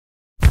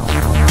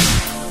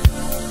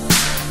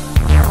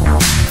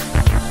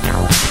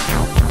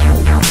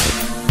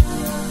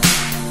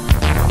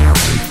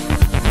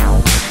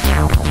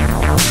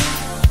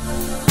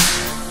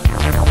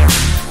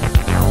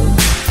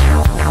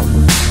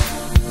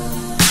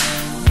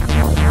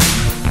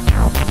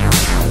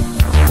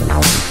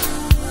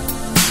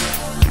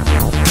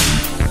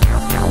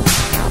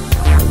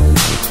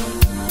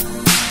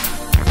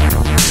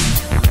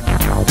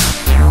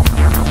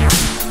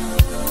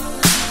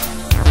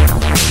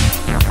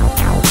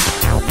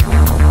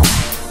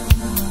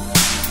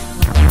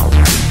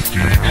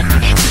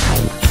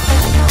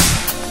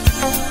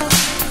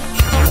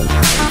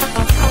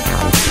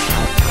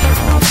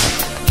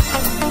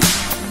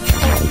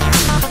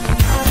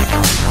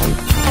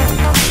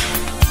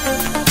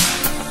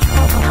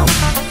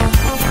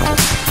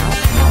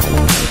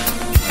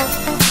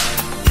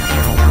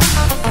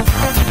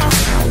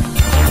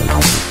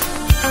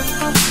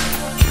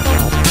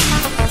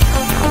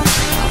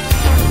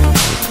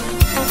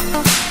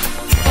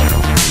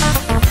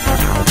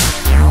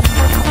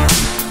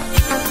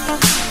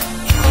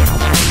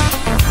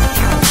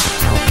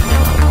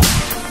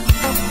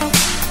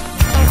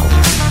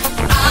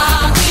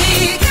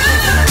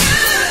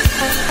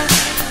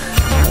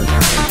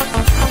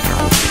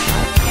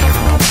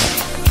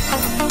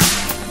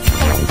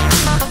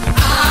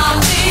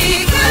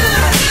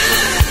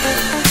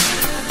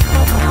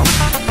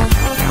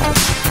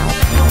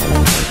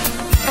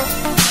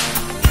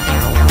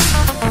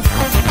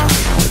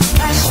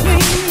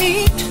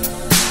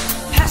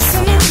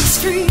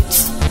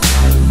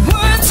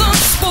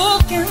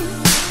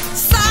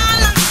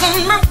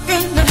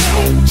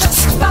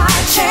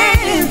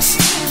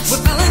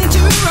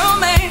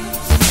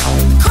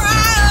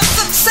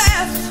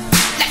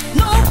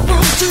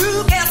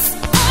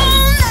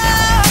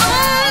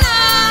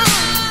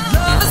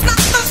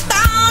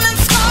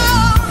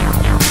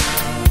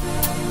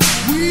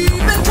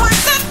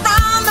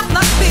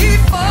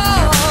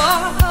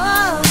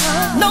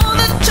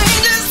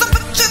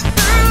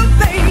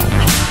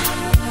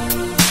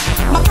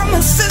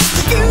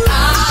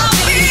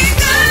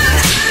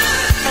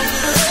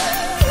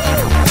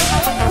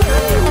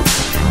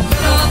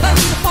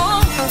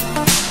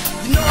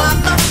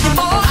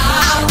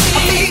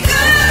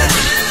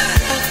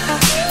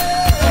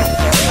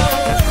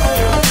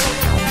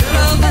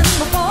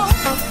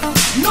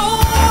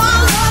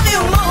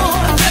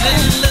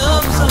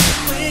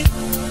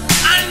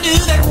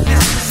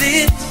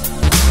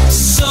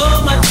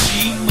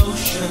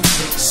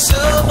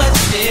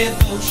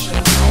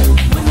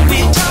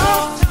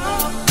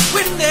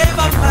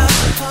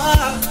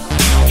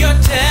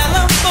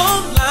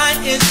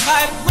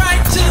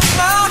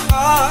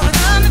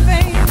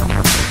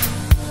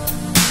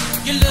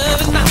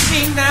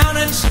down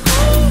at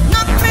school.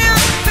 Knock me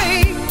out,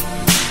 babe.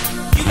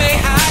 You may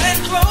hide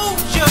and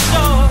close your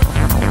door.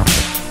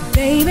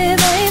 Baby,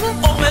 baby,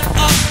 open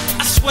up,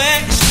 I swear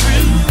it's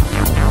true.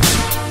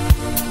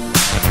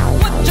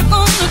 What you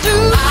gonna do?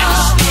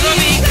 It's gonna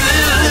be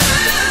good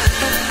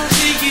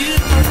to you.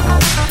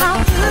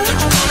 What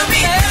you gonna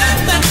be good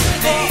for?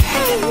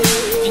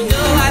 You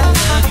know I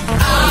love you.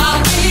 I'll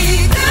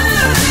be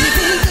good,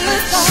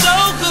 so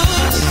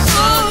good,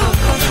 so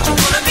good. What you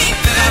gonna be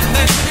good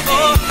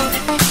for?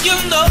 You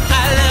know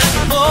I love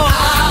you more.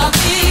 I'll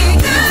be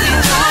good.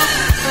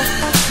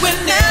 We're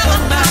never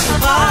not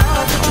apart.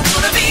 What you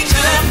gonna be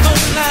good for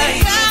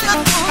life?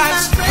 I'm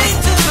straight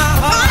to my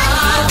heart.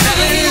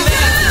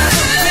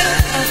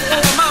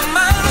 My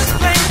mind is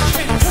playing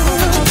tricks. What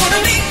you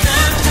gonna be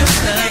good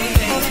tonight?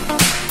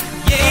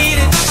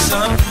 Yeah, it's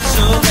something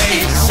so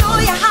big. Show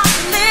you how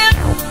to live.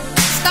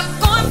 Stop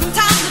going from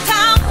town to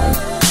town.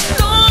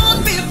 Don't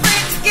be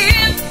afraid to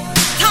give.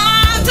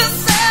 Time to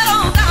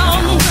settle down.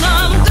 When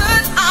I'm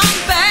good, I'm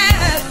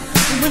bad.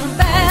 When I'm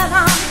bad,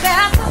 I'm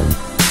bad.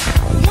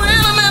 When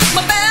I'm at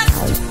my best,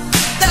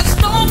 that's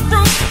no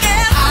proof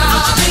yet.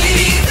 I'll be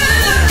good.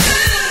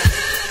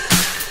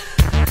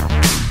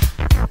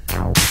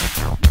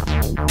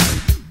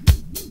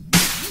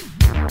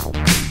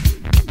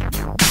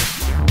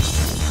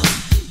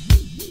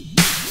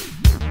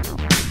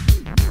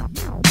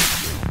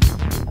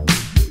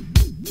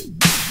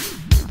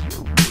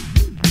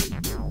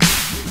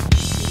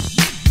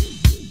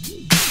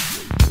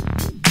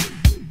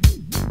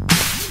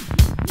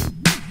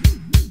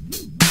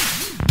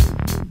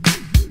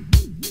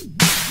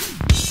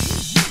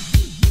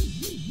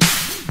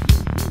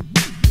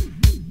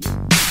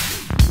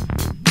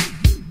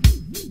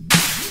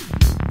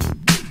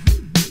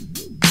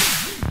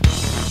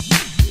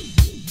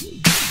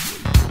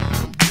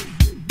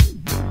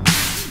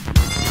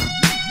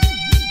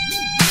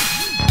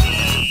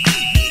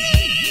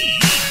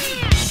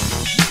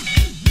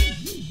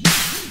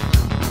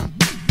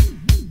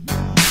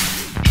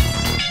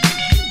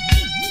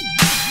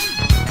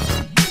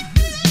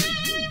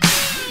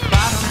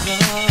 Bottoms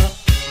up,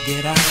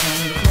 get out on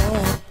the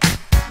floor.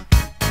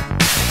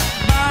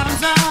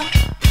 Bottoms up,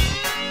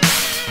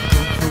 go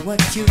for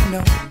what you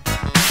know.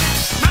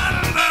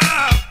 Bottoms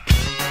up,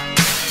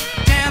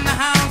 tear the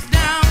house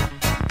down.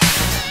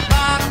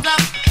 Bottoms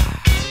up,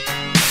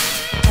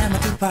 time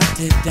to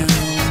party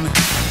down.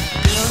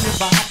 Feel your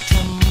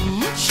bottom,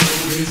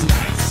 sure is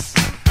nice.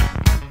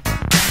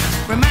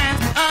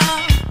 Reminds me of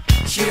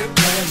sheer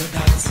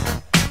paradise.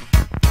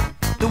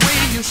 The way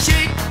you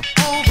shake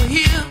over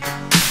here,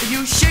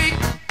 you shake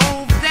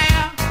over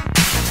there.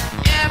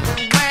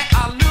 Everywhere I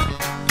look,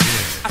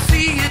 I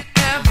see it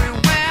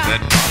everywhere.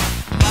 That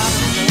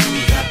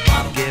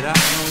bottom, get out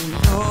on the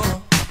floor.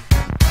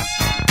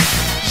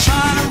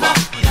 Bottom up,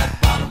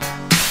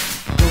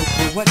 go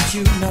for what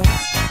you know.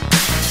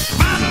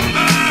 Bottom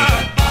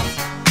up,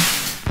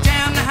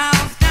 tear the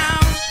house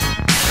down.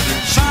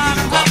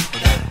 Bottom up,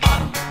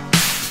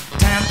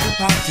 time to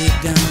party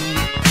down.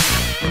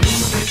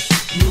 Move it,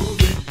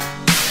 move it,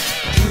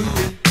 do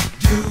it,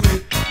 do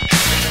it.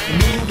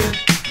 Move it,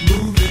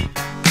 move it,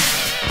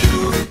 do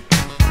it.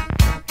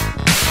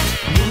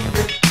 Move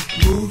it,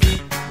 move it,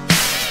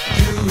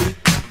 do it,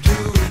 do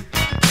it.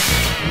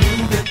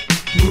 Move it,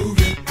 move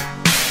it,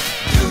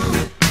 do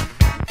it.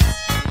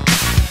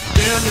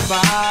 Girl, your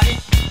body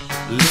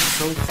looks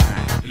so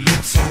fine,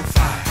 looks so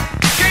fine.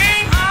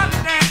 Can't hardly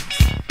dance,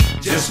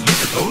 just look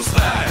at those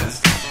thighs.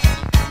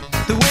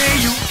 The way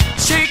you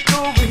shake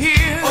over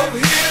here,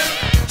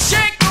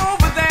 shake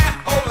over there,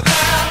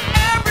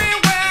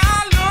 everywhere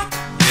I look,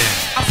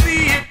 I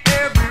see it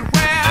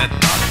everywhere. That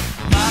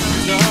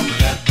bottom's up,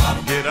 that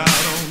bottom, get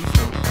out on the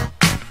floor.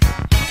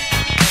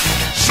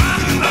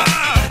 Bottom up,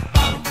 that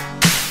bottom,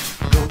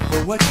 go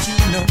for what you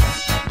know.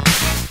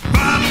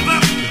 Bottom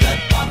up, that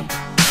bottom,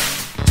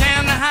 tear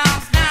the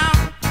house down.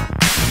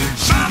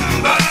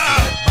 Bottom up,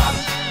 that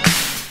bottom,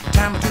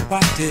 time to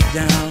party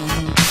down.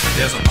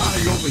 There's a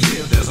party over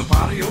here, there's a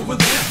party over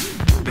there.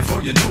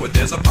 Before you know it,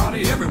 there's a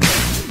party everywhere.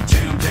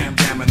 Jam, jam,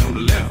 jamming on the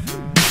left.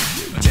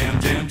 Jam,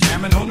 jam,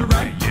 jamming on the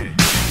right, yeah.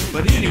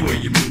 But anyway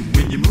you move,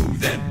 when you move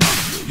that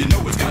bottom, you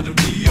know it's got to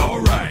be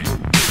alright.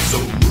 So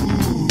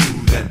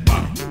move that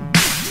bottom.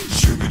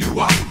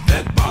 Shoo-be-doo-wop,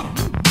 that bottom.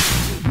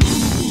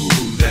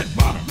 Move that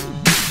bottom.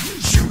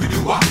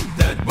 Shoo-be-doo-wop,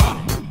 that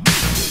bottom.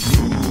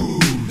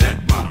 Move that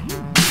bottom.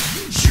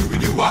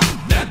 Shoo-be-doo-wop,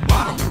 that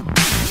bottom.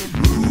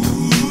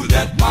 Move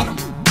that bottom.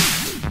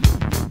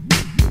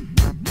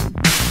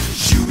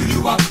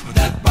 Shoo-be-doo-wop,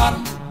 that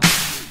bottom.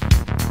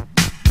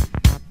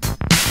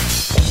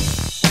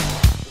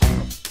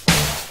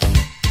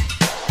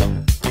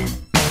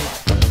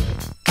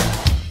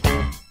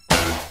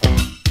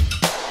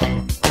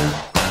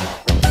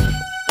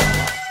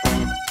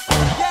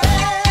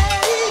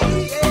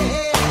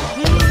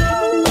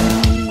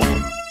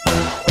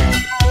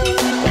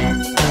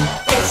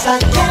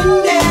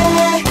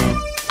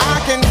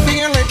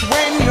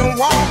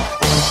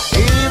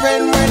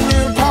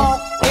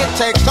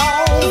 takes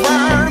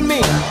over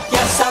me.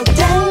 You're so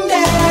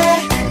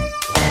dandy.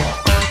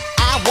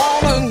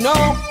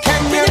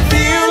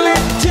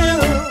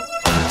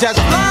 just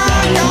like I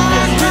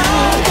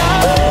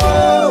do.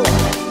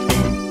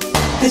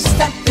 This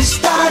stuff is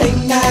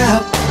starting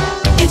now.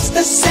 It's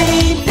the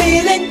same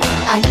feeling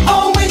I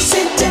always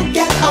seem to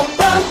get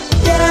around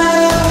you.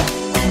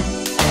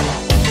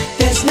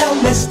 There's no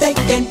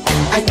mistaking,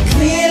 I'm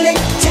clearly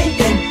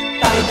taken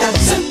by the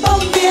simple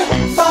mere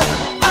thought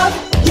of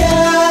you.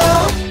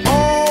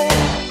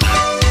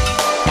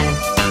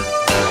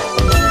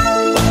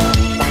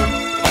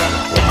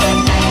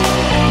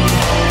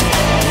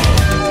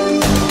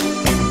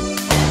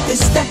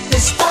 This stuff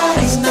is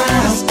starting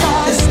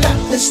now. This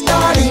stuff is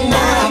starting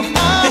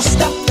now. This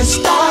stuff is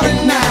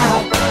starting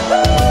now.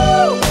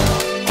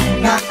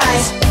 My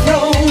eyes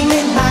roll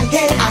in my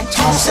head, I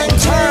toss and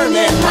turn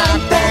in my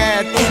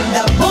bed. In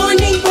the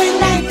morning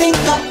when I think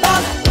of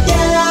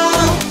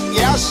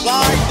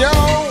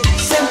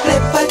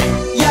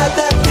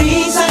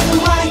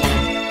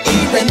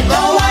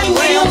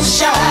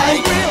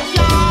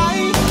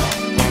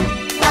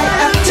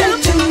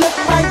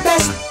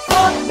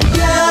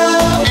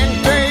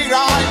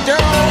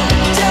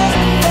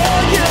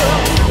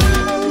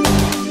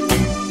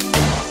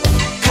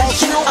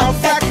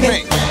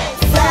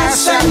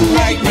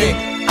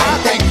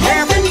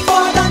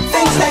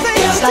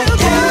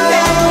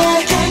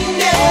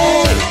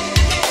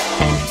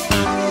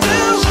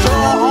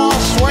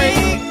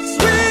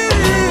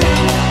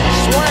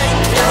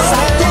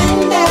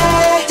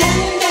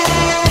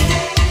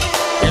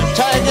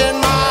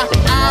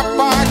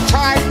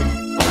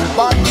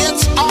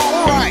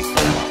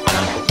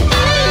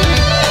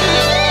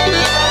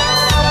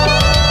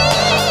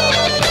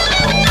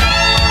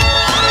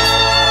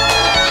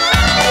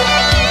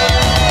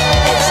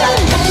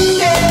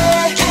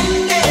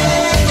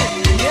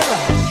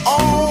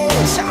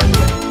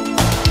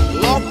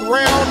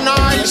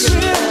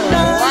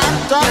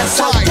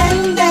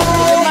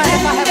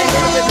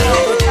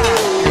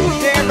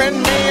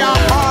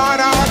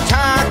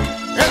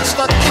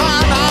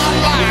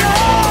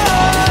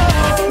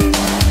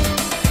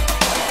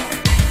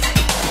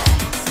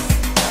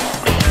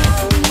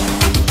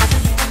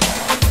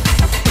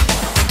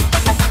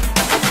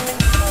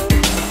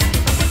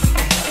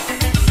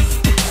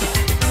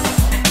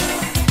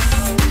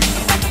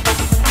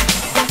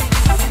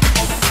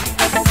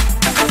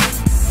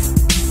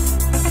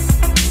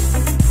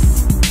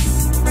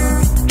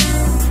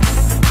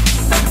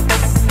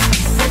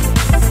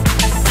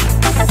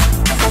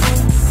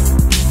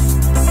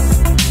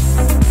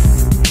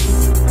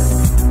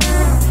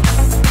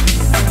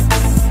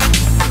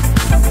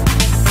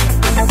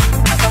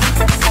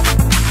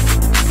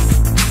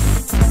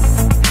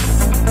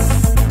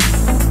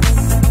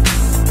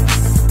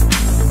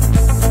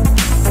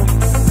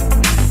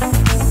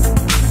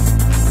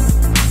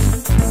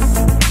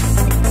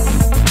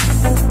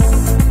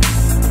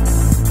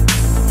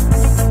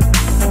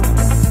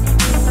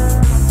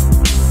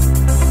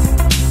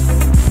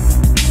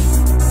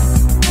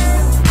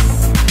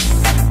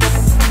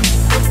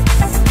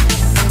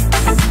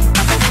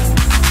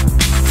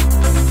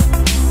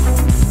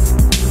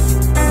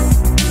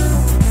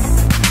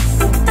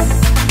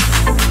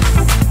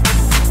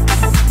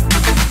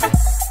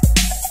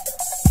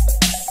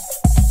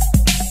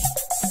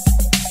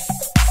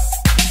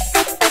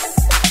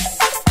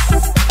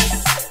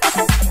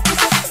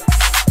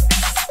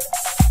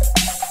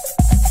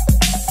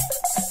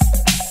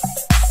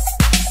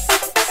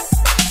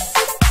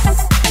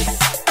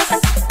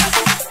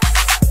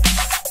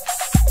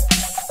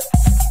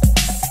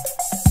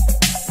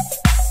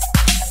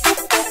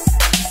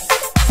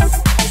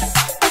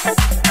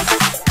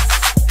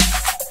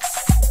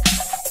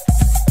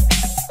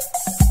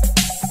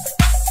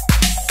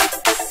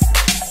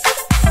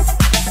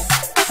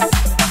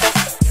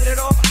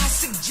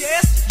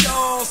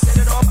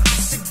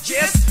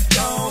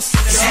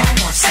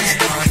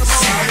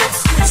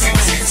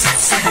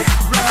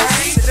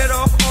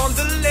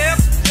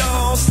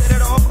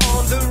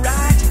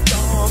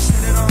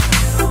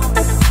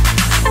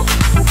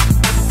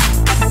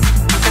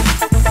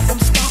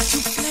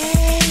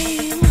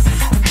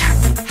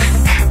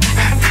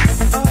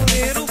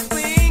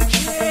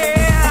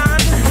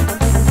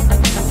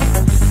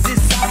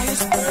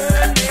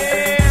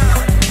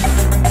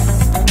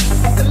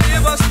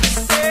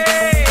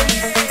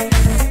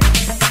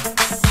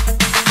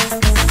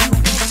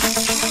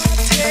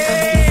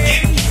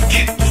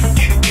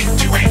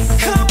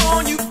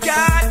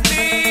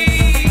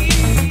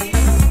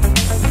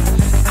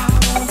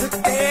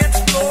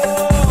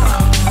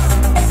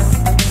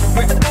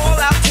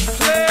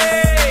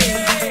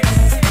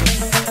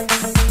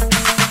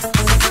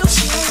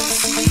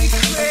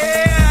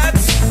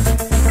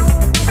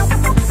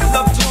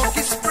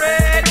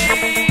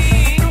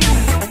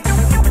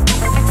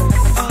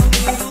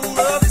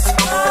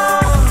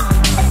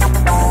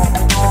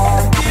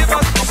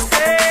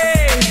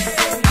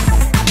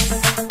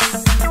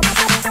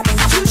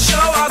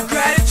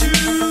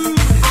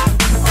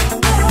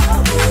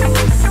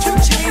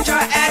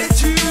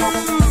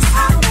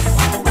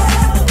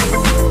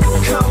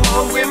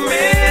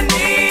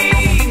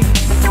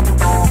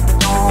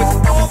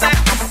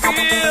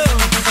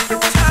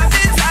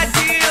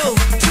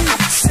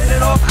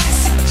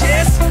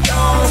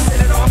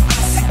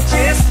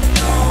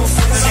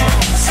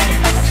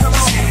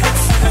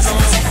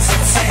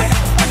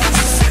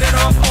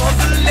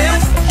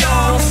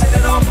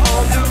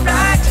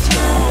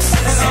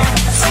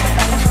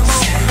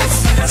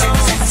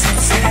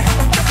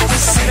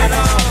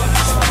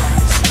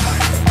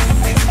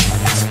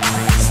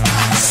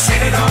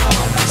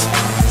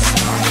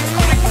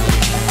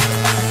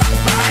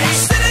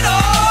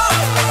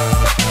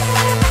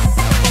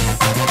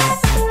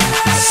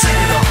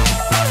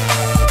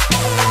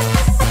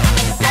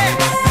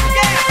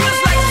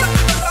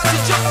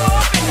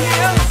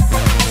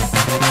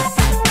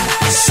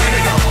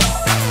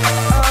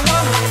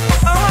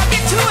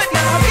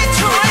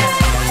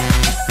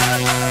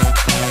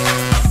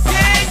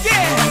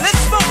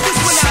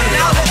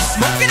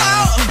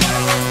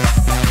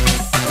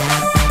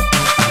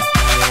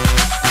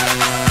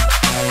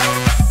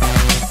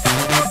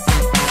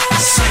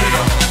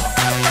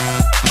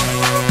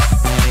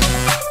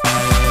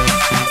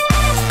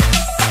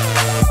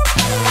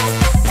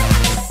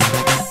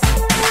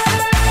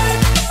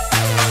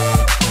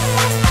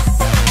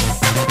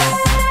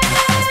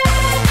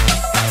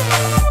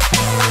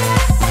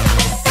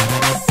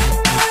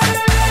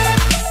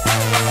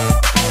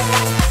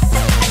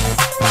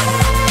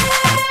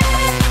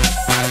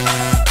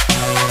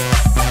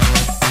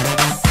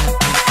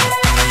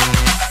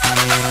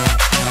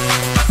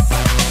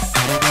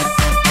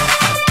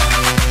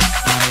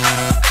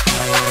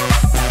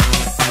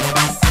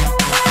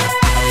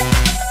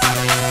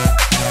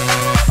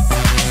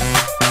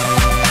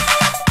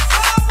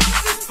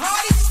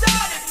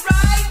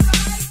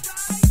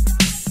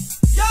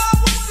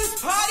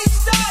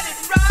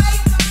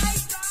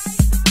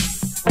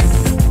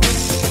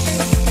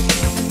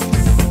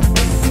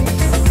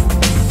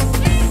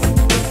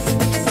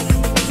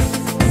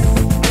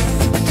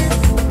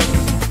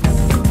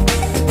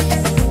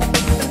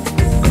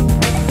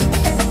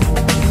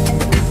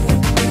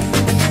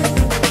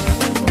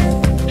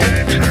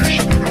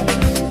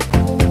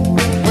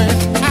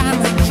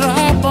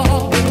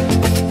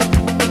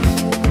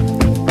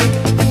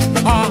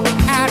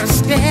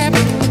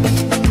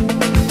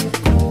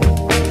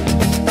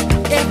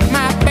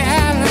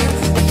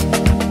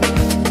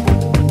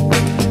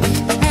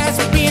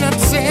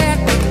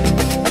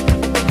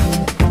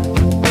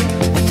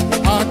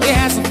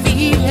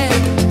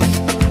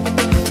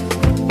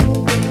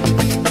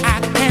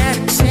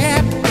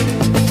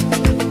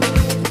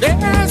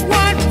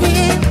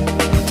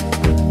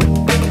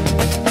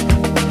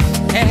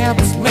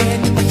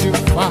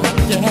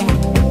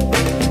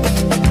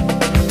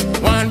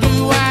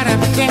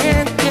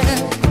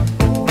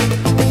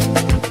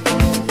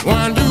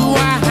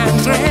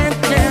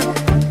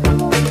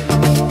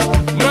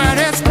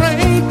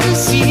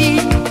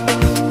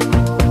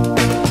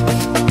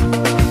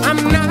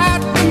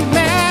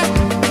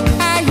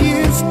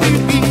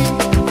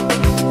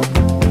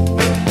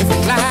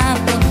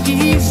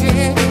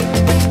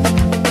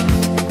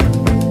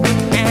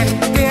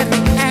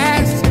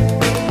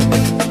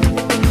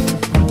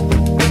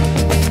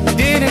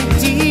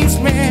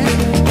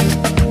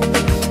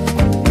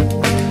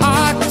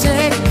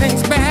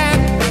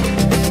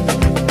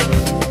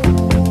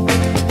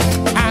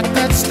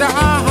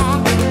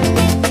start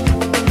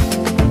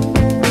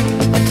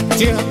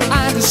till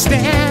I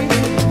understand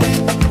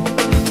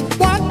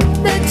what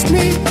makes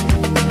me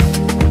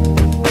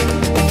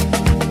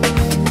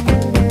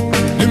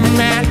the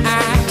man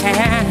I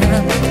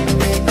am.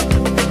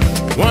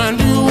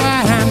 Wonder why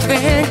I'm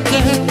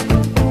thinking,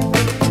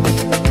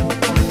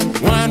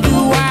 wonder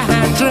why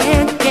I'm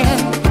drinking,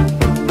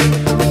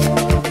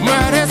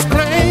 but it's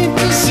plain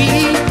to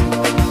see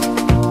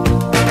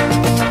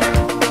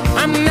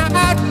I'm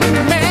not the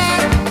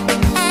man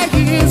I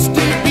used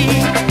to be.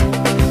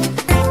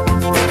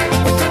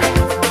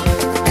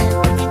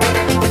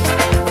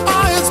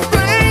 Oh, it's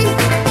plain,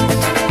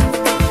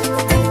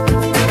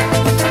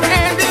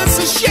 and it's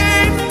a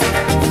shame.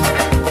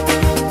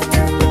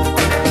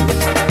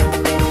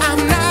 I'm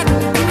not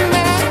the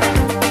man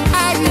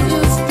I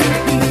used to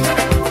be.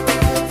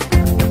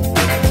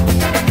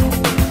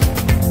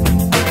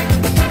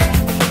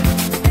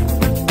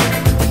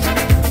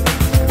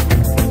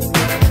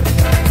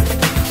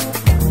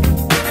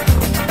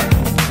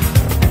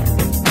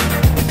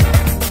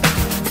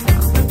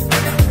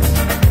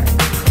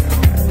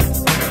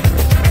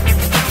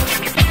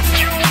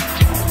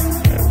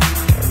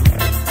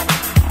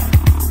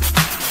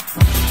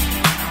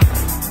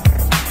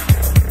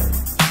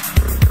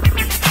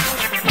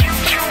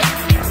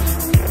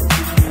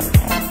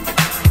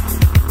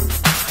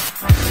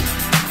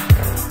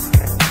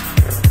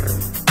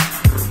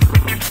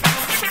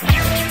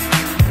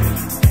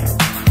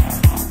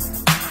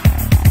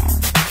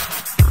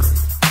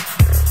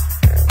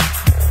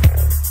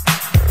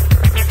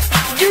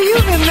 Do you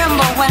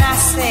remember when I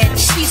said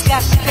she's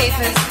got the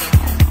papers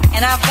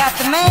and I've got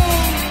the man?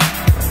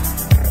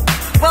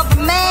 Well,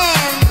 the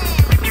man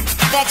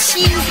that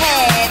she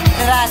had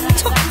that I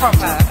took from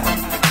her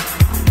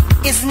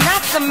is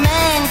not the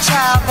man,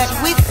 child, that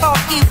we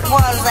thought he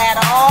was at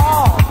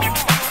all.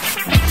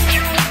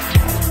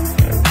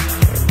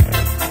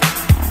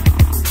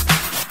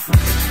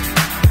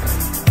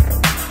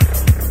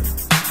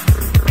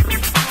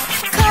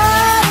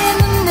 Caught in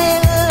the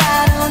middle,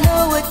 I don't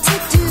know what to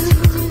do.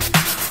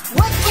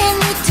 What can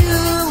you do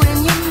when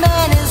your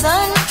man is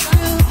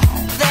untrue?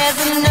 There's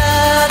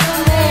another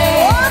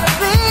man, oh,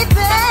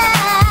 baby,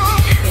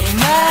 in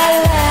my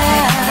life.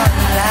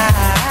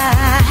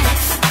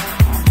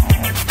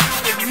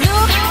 It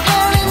looked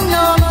very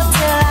normal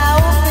till I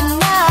opened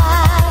my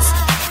eyes.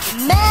 The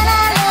man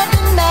I loved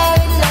and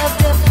married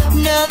loved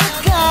another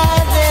guy.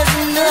 There's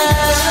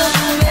another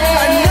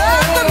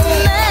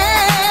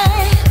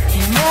man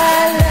in my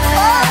life.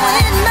 Oh,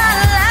 in my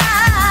life.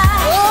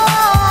 Oh,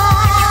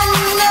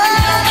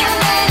 another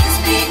man is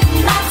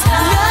beating my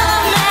time.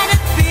 Another man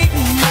is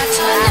beating my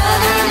time.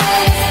 Another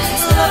man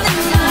is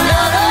loving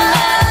another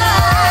man.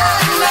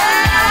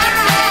 Another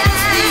man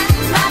is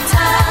beating my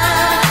time.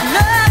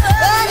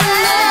 Another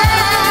man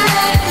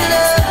is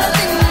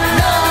loving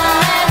another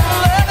man.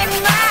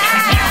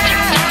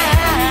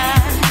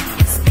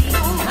 It's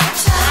beating my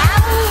time.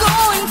 I'm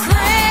going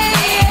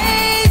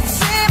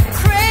crazy,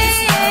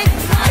 crazy,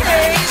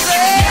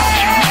 crazy.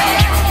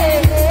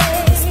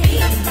 It's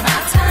beating my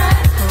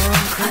time.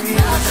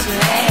 Another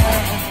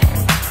man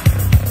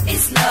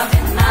is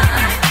loving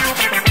mine.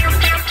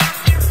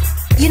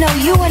 You know,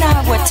 you and I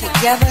were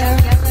together.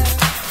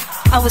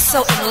 I was so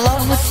in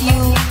love with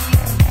you,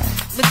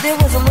 but there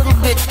was a little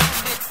bit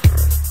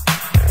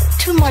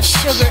too much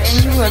sugar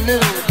and you were a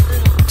little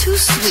too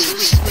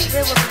sweet.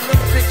 There was a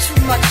little bit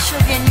too much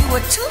sugar and you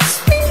were too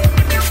sweet.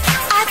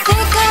 I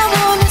think I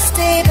wanna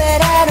stay,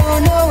 but I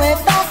don't know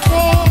if I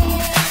can.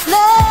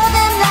 Love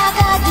him like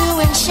I do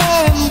and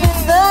share him with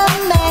the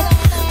man.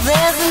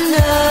 There's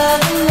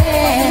another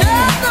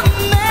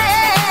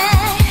man,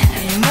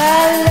 in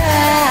my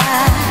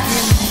life,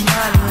 in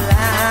my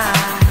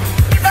life.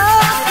 Oh,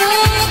 I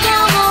think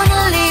I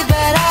wanna leave,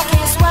 but I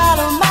can't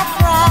swallow my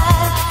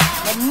pride.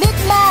 Admit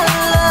my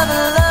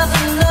love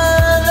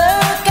another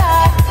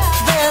guy.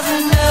 There's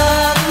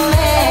another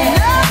man,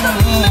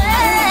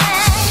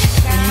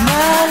 in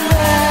my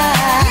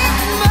life.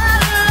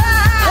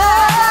 Oh,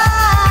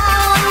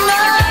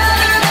 another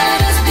man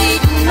is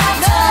beating my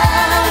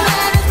time.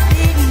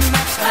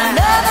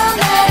 Another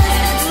man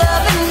is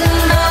loving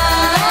another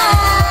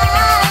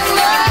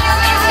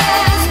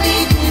man is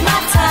beating my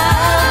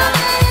time.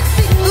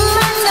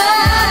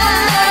 Another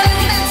man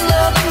is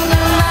loving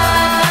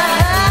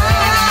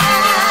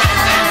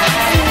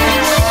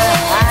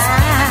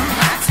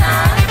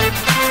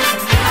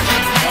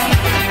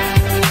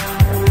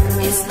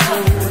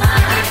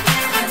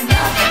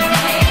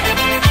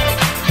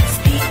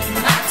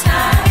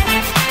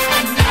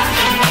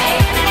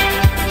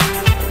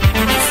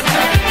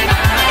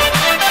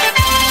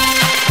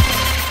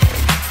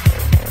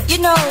You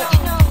know,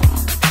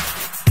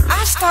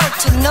 I started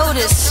to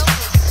notice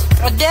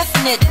a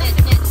definite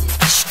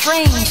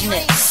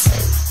strangeness.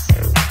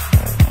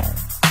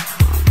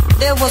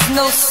 There was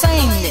no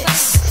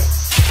sameness.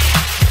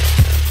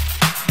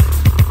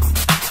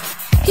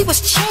 He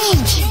was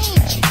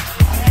changing.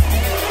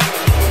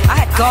 I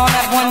had gone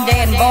out one day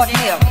and bought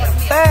him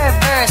very,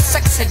 very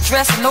sexy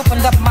dress and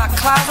opened up my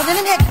closet and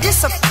it had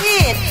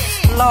disappeared.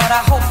 Lord,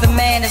 I hope the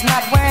man is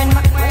not wearing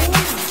my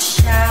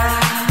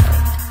child.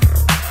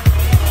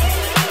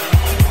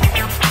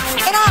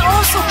 And I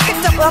also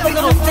picked up other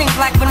little things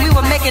like when we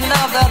were making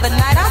love the other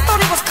night. I thought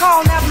he was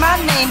calling out my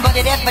name, but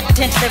it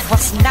evidently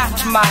was not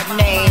my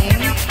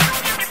name.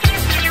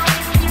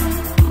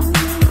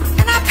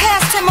 And I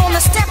passed him on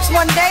the steps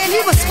one day and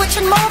he was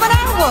switching more than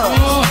I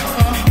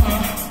was.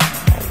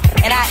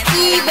 And I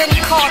even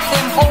caught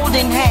them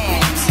holding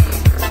hands,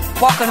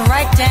 walking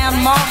right down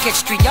Market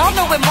Street. Y'all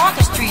know where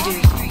Market Street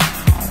is.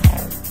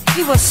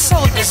 He was so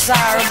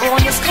desirable,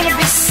 and it's gonna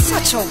be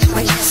such a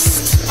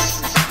waste.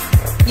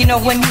 You know,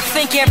 when you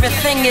think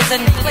everything is in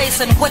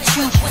place and what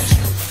you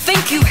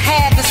think you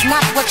have is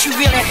not what you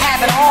really have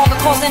at all,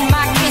 because in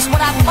my case,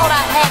 what I thought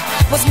I had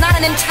was not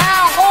an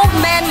entire old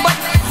man, but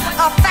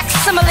a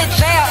facsimile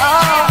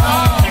thereof.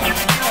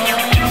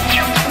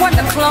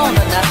 Wasn't a clone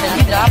or nothing,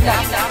 you know, I'm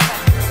not.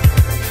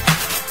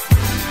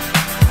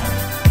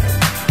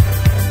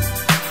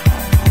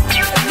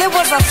 There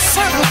was a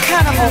certain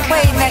kind of a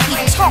way that he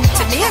talked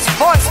to me. His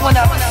voice went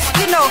up.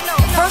 You know,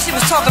 first he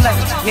was talking like,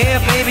 yeah,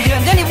 baby,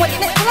 yeah. And then he went,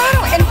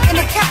 and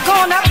it kept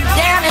going up and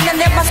down. And then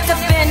there must have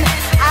been,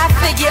 I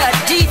figure, a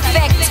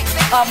defect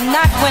of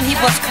not when he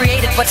was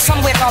created, but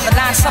somewhere along the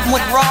line, something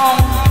went wrong.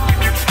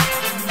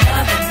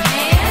 Another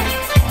man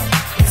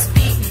is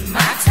beating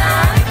my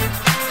time.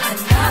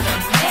 Another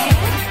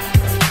man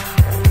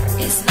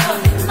is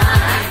loving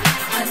mine.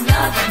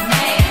 Another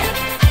man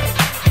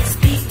is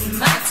beating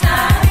my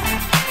time.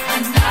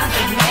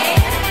 Another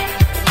man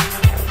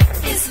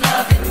is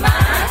loving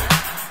mine.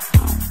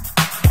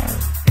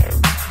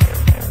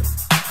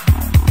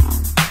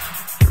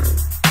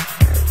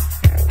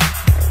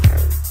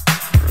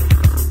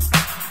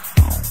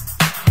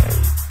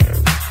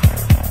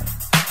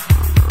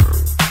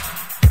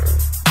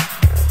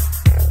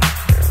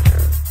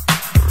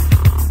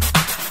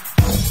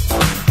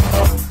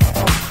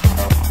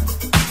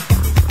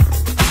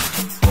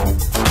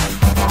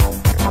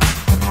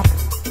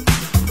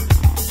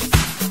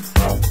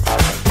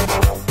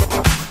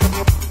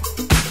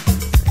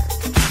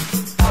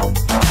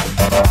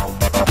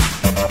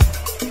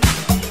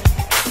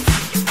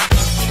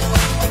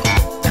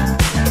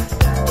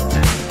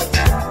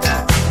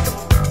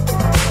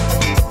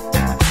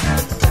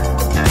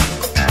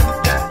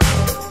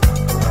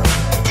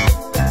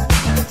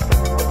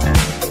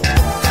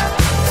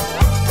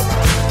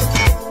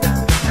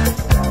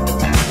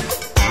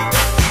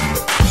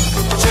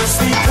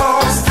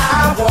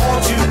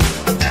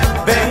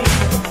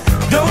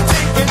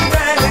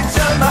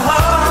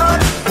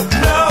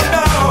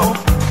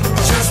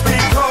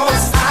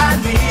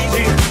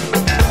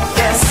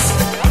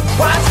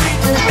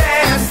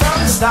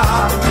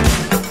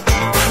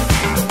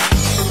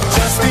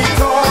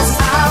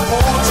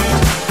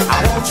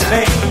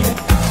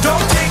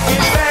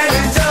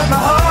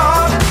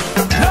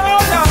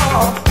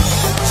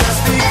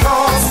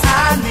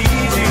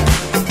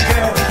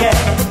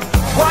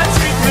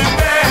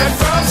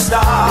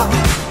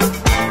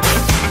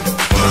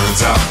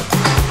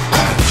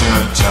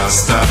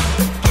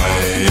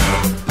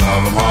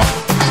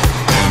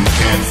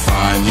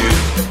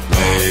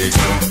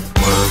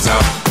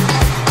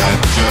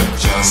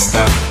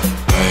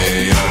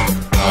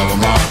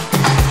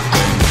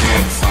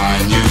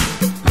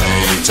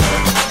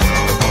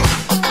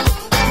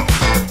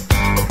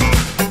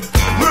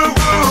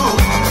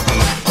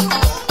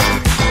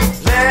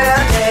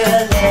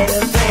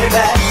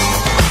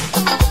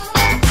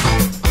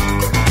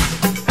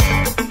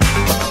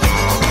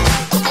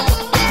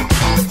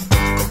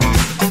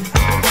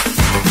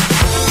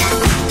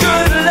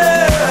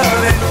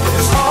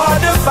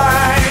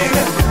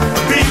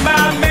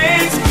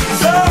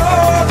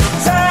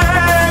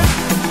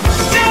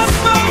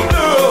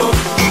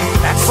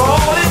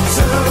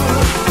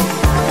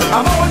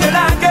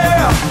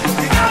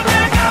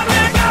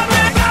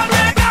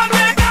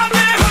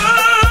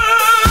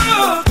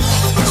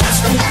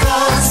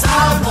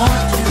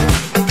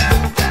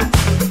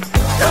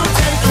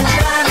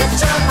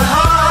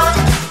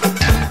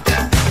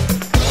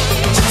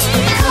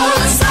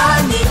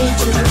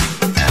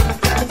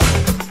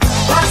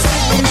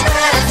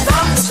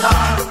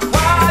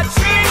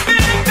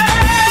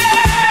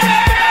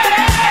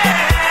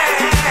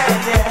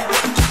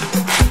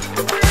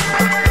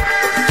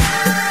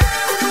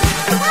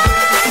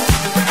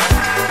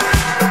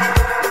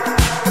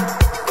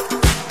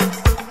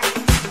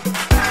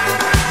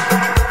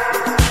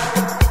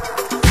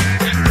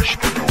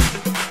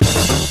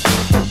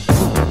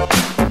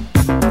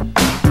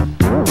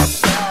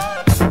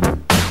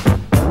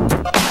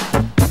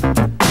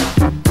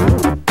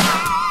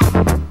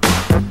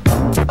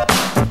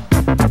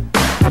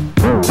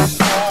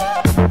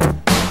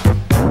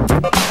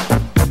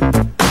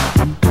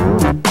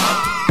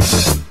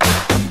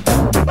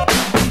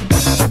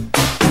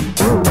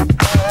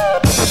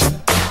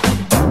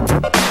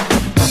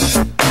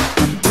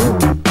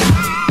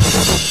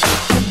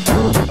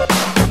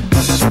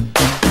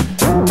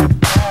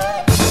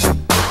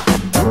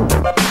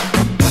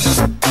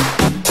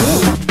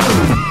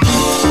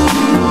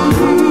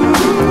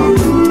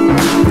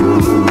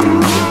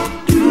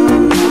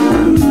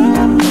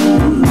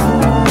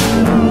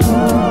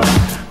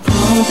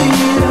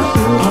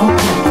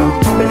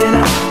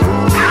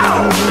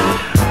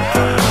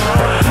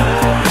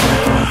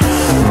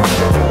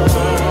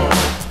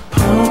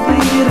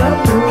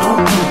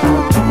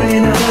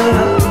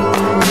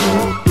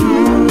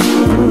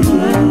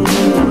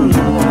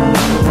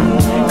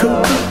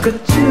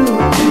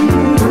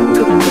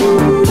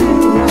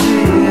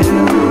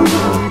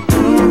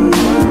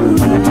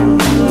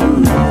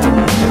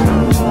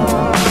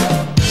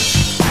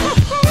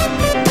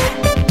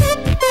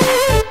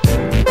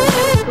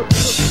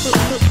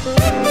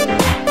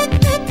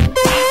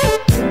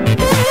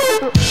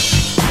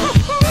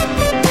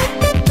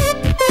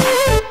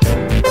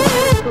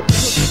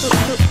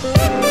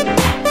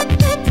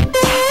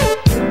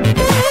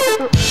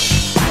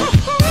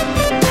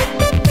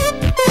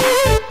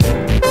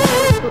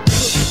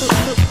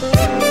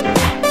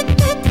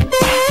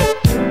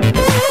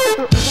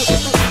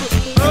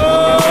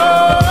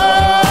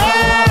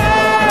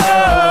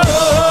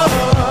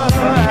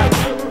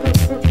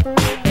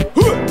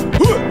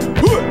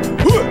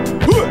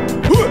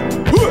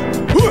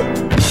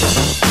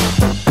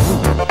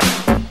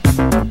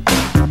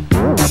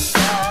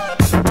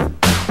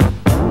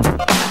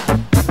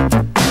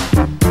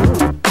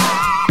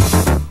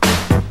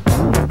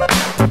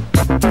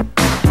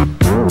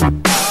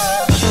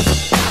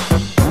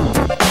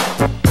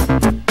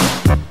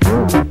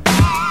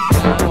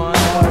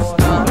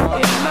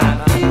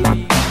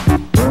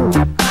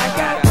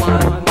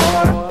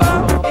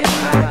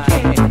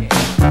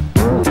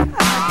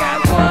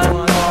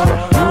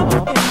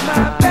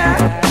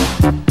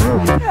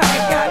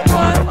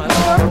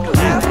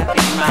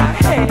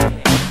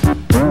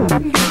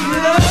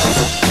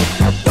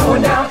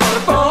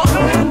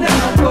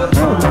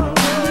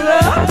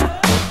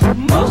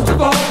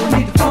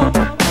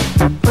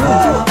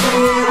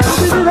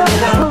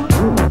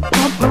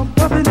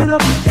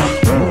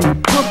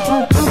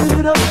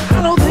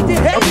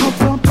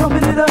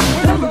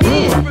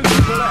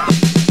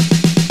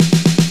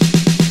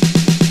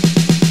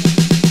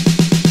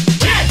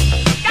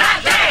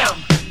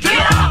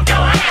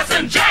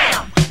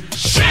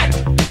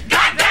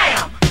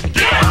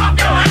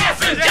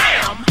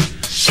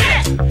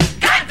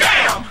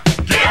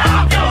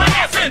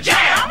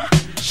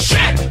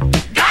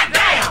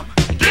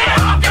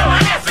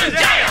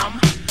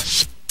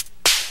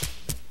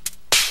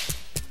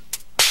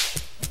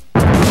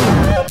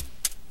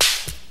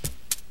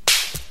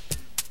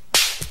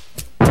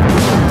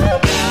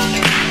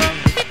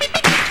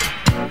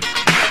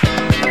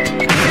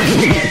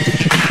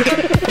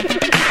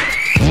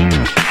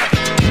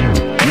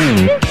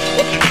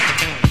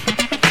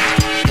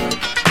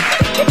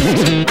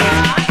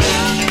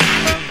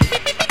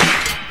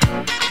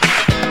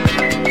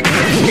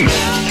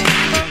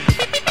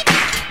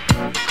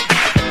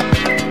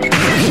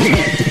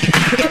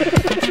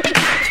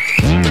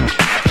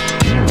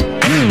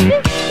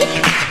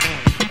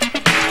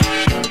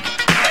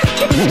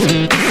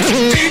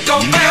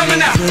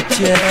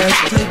 chance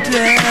to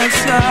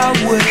dance our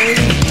way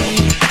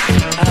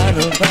out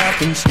of our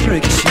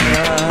constriction.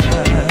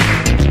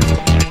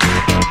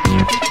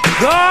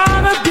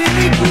 Gonna be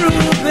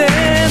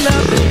grooving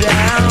up and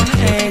down,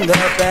 hang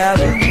up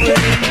alleyway.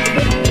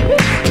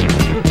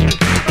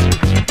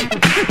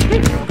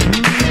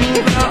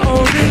 The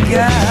only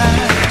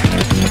guy,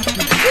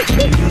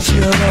 we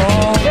should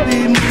all be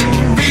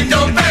moved. We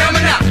don't fail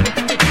me now.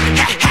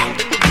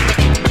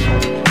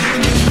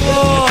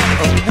 More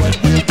of what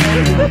we're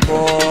looking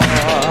for.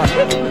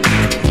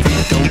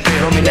 Don't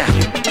fail me now.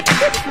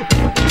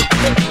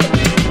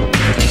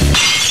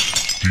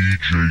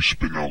 DJ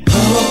Spinner.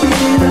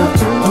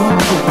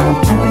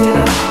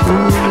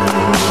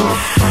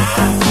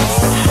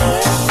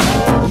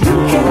 You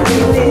can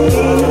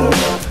believe.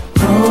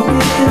 Pump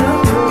it up,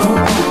 pump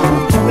it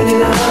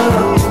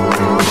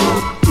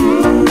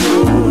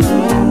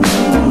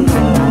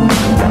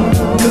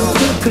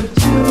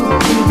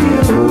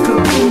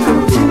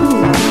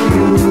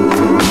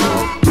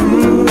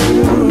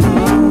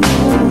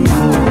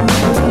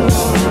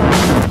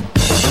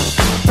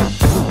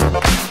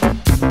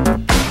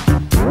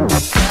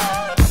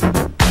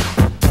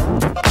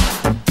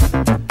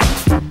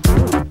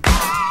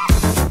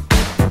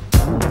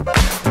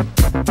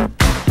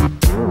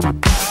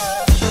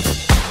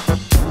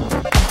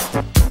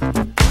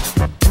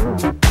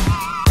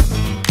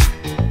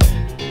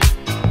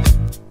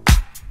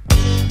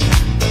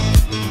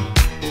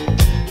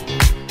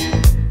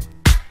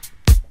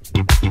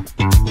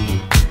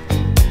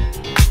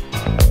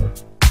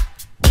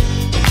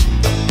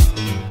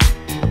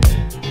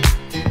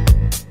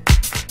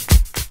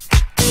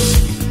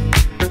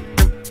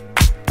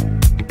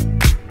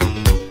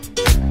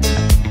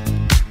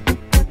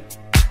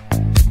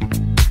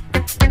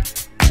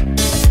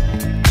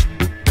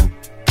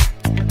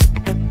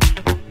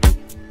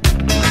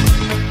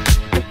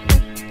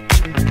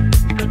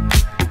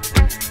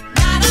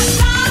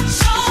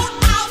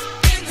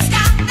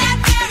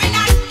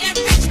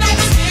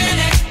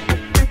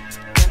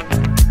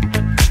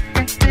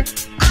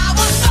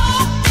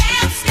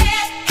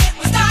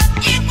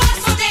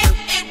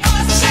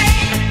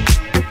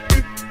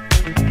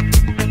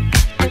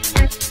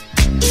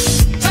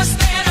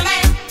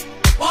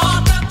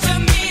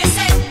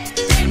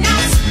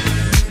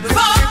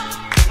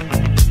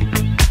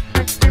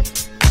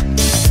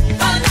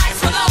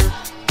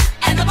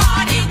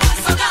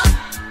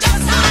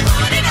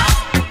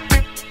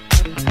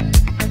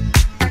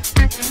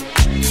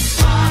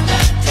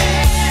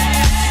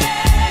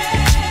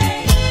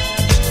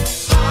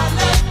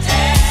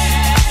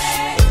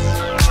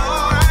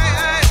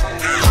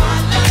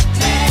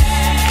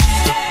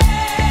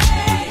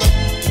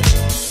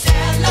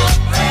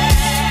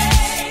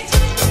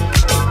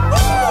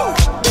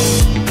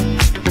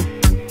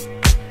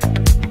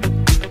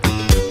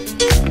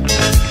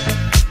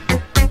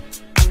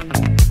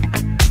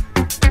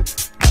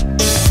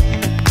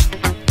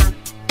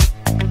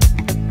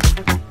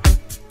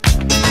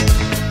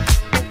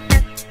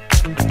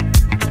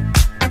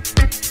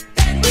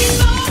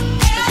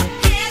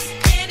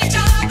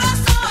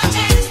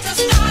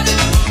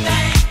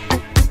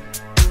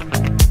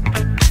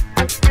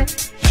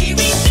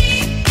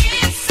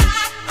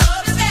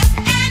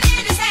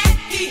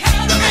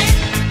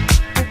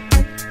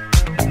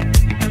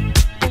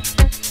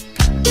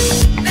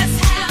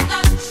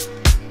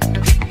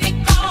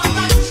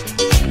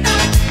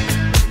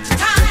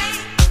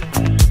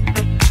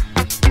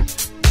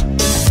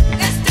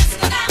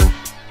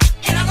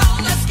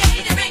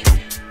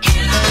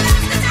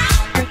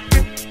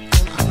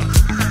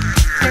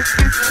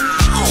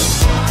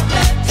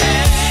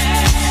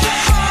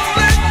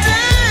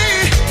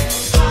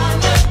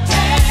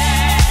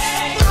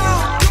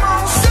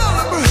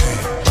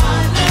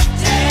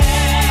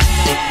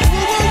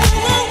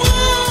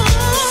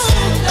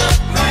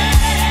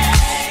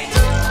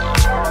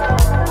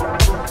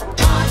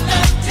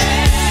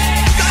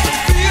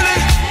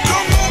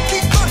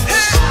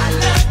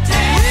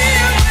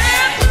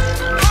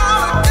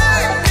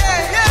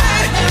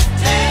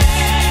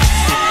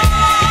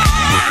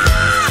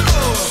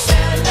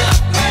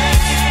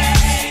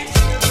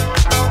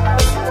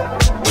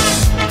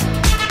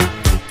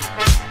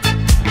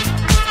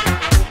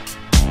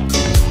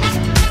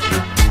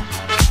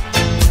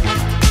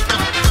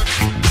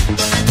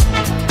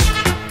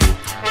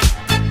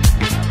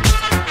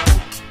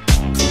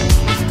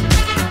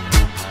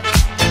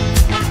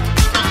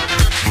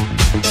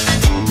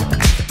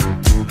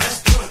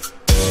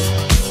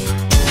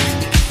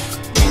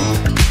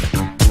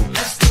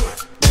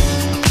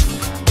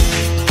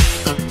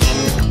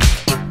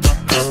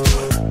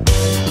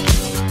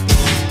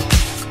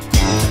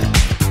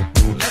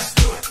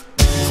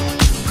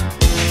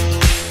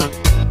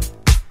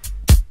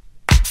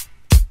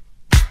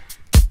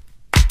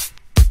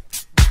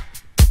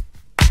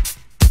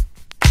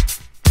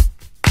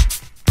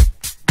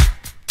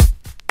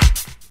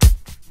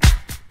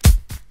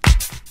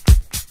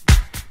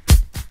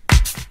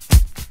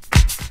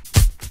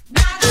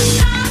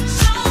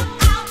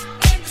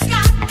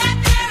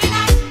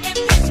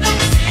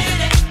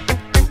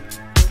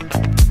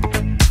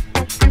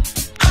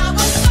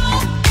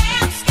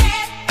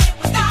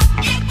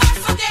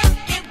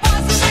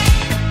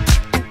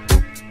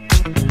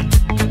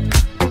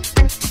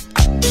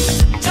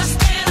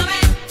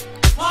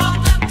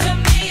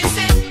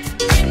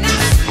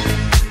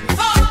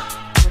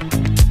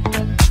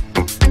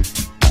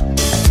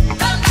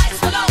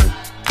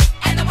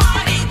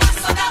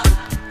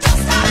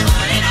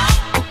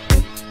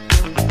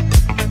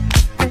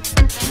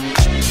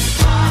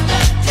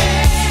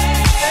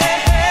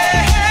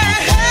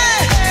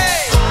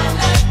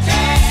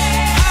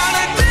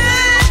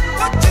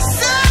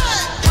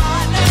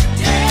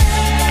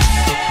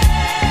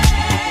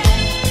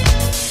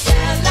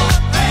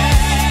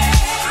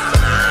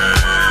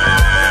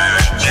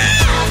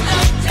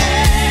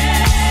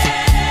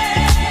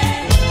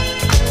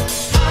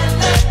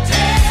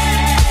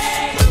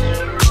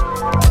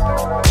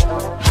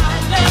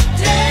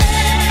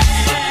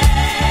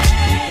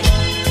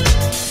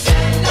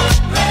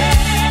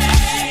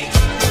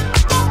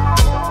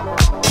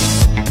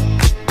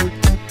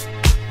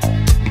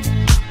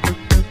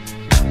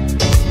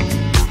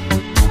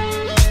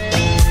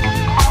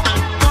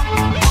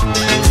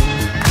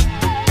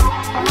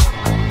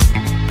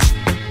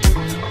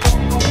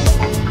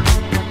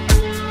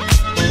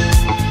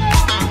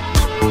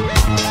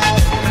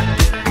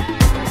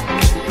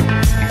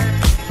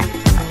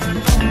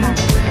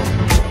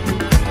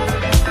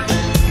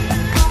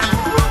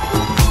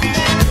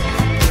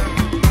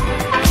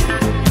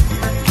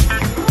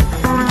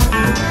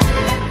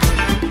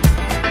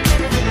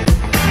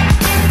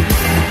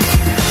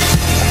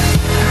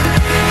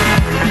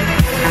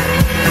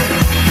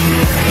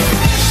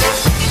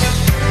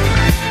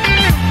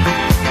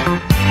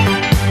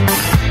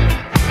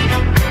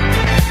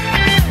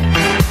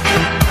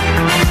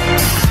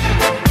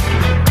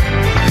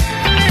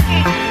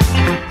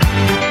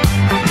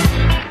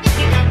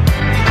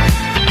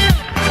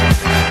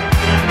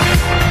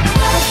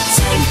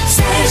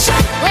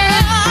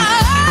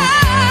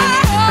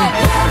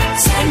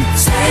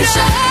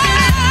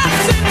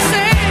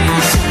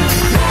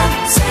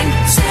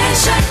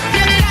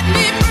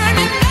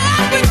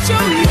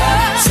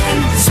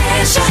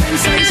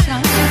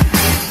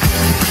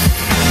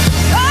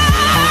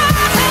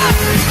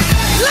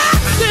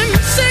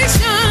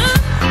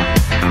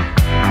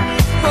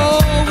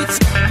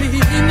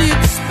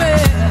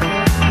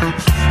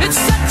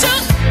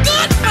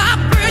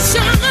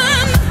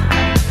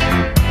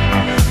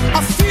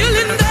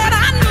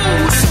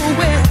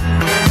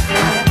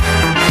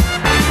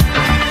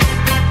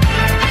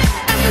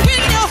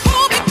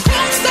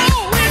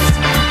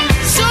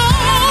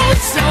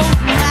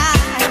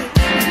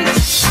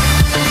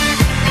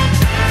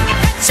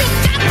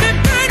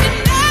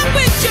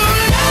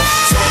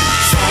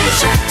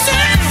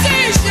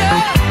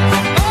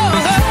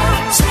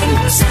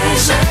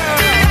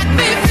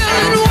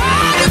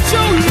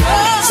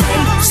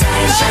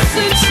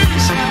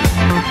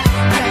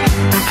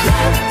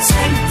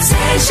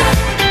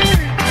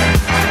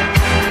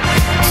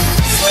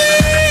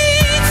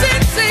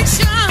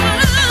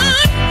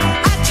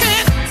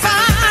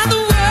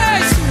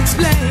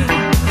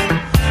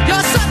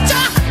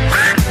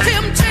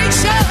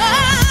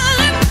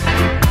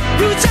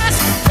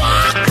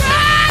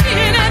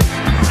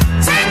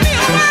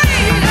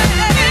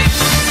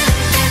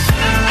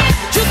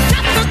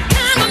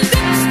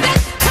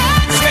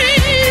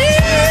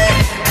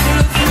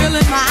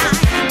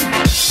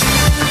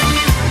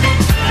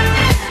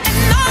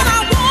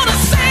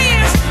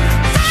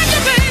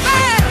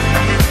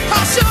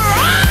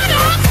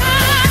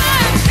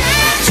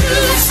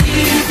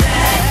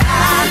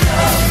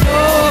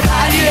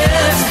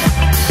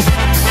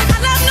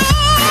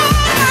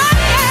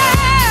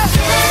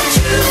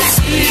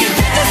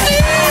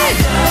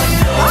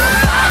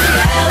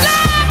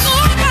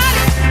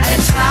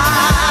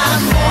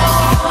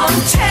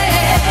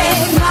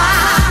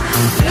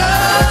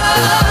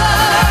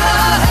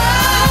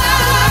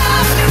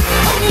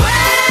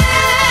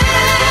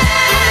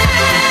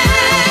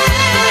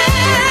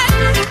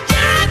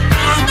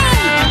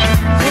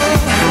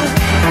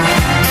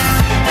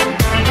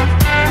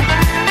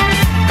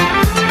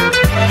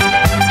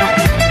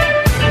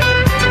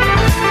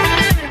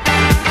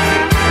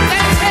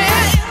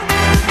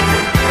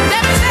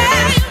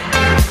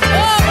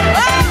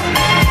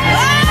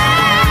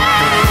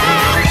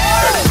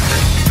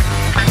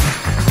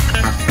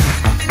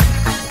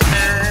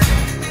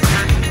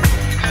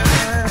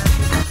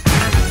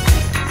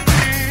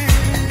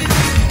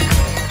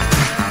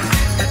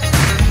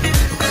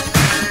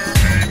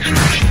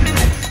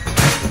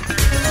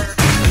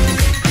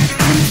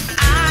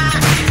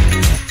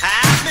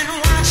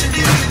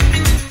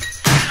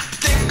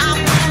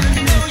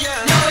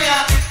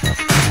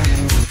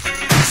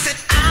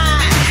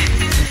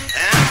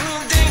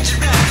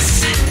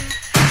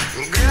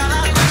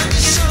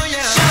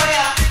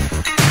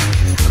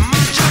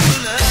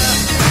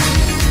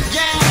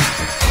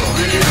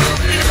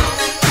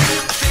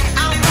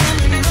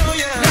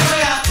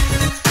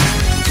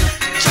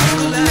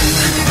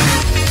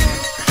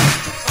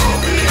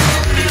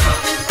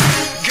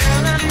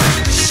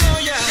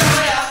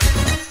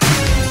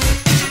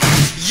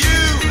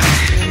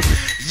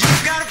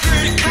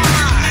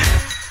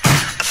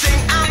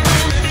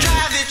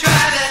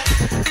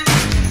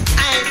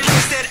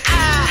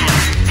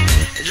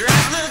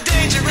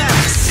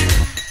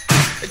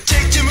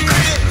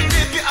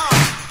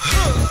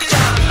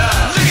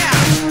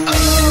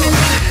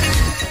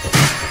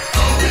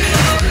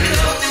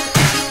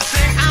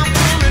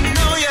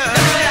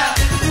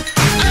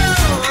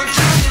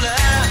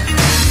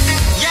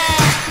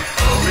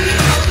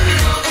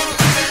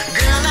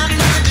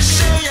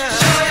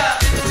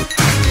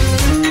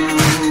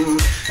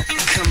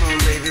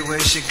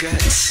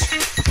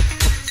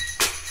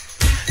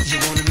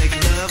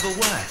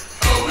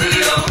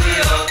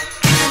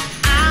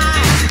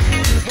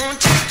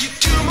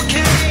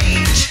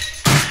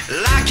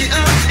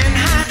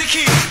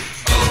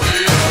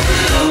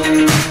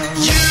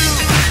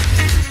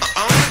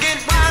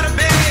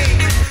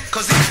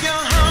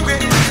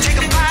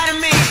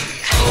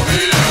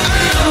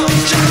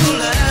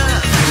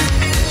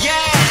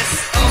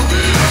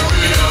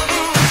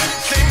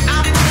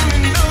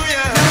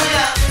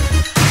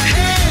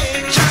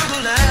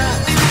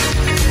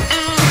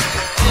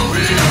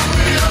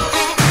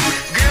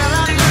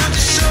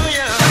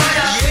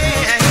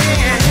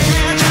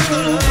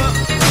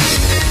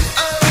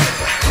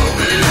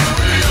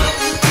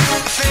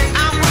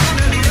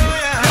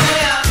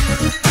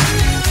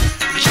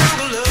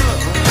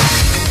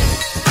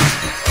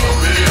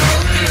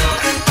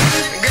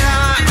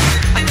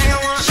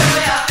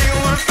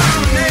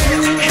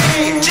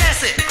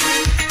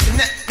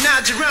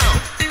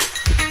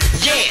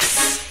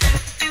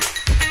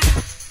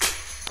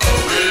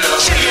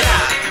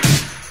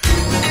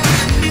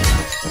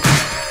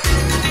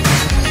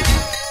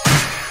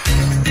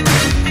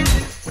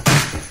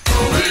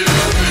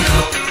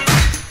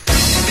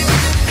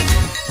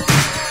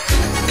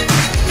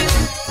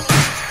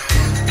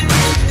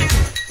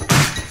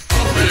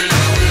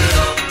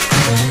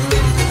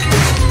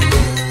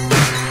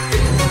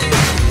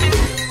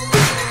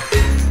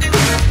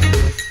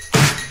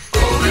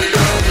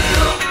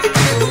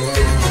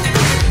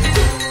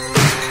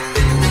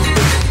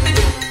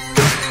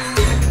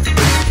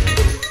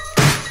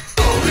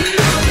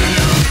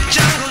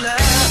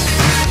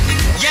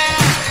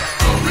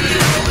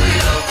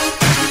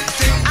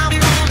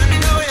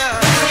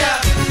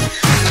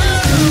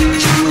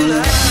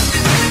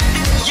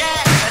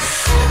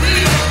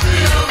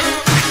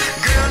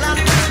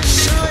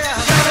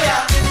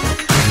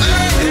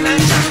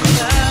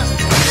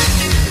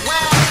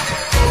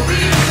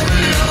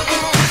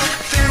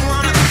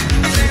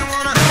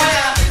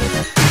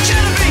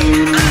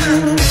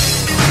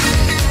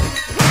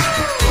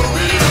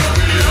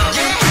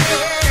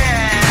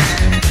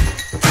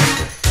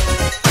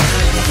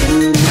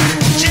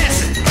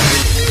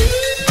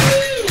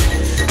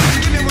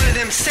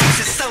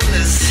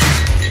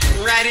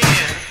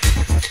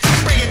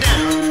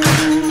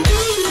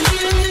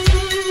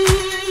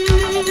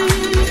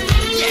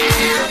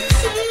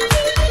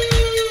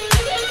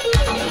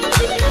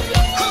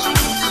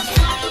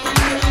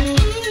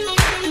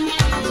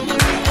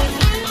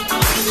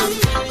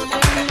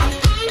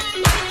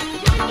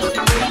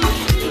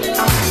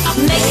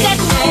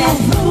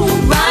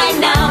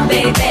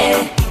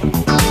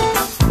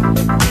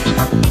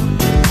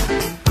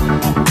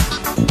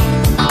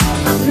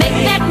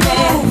Make that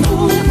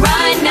move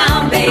right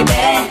now,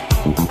 baby.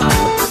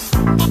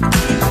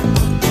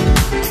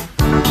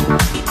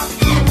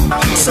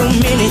 So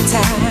many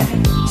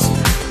times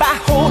by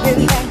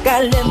holding back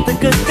I let the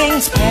good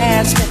things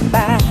pass me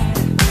by.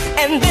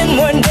 And then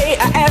one day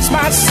I asked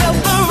myself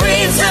the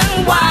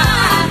reason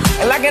why.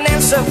 And like an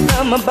answer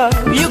from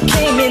above, you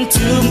came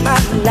into my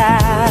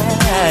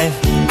life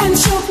and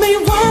showed me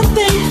one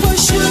thing for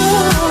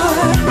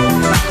sure.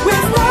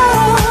 With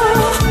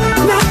love,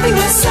 nothing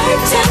is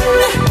certain.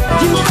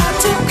 You got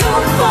to go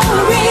for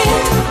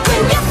it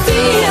when you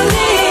feel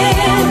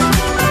it.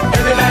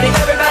 Everybody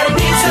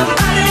needs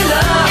somebody to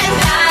love. And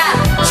I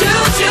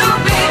choose you,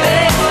 baby.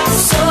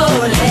 So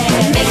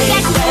let's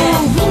make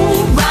that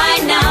move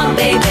right now,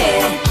 baby.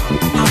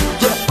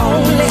 You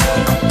only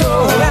go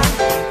around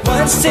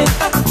once in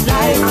a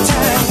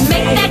lifetime.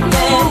 Make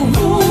that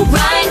move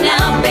right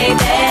now,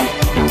 baby.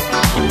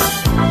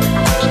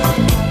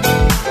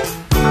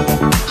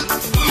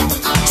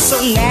 So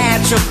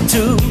natural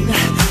to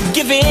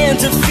give in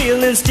to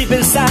feelings deep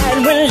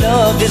inside when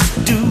love is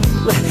due.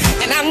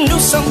 And I knew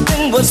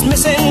something was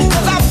missing,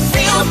 'cause I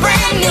feel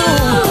brand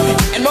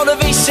new. And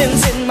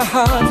motivation's in my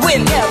heart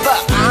whenever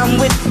I'm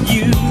with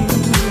you.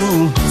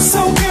 So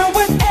girl,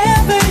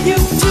 whatever you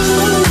do,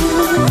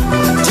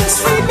 just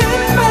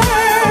remember,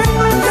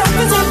 love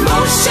is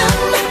emotion.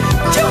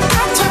 You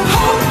got to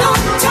hold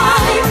on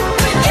tight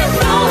when you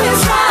know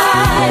it's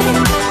right.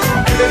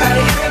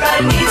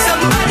 Everybody needs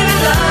somebody to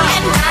love.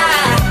 And I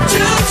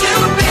choose you,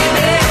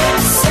 baby.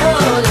 So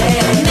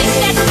let's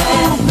make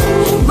that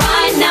move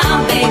right now,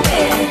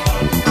 baby.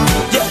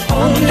 You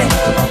only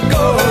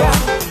go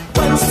around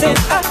once in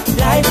a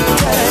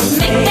lifetime.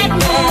 Make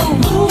that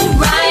move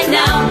right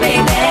now,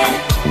 baby.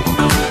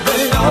 The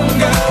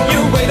longer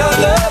you wait on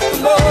love, the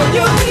more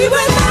you'll be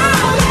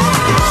without it.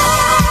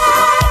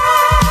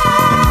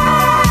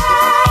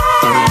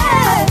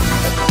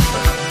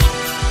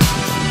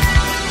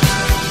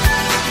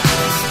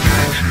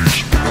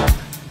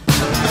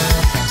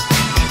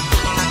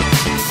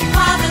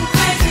 Wild and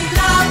crazy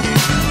love.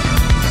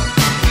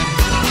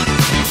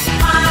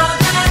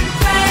 Wild and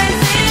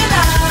crazy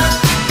love.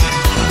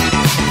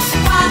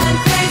 Wild and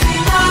crazy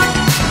love.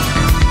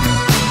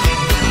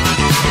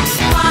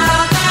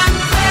 Wild and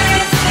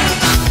crazy.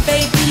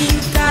 Baby, you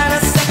got a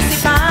sexy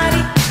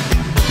body.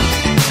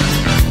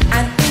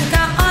 I think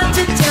I ought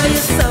to tell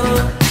you so.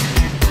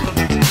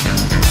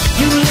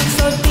 You look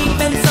so deep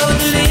and so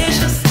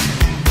delicious.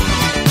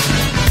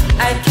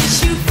 I kiss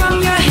you from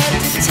your head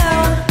to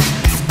toe.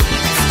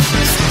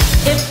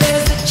 If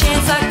there's a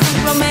chance I could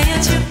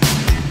romance you,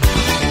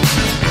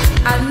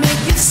 I'd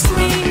make you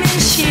scream in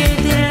sheer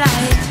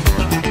delight.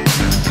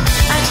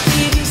 I'd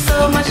give you so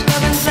much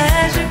love and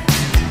pleasure.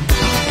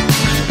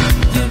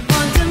 You'd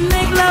want to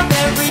make love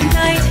every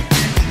night.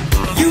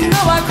 You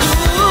know I could.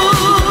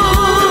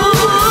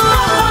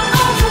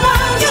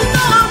 You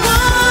know I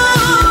would.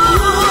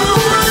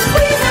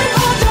 Squeeze and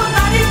hold your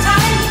body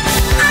tight.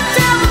 I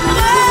tell the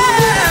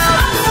world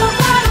I'm so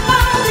proud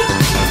about you.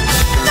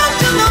 Don't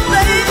you know,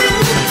 baby?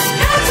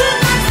 And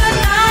tonight's the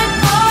night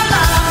for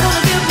love.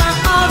 Gonna give my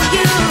all to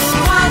you.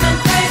 Wild and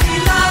crazy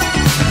love.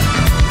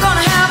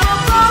 Gonna have a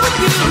ball with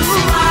you.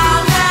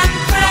 Wild and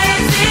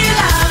crazy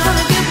love.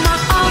 Gonna give my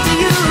all to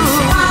you.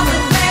 Wild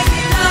and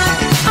crazy love.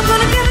 I'm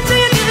gonna give it to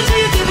you, give it to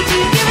you, give it to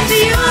you, give it to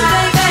you,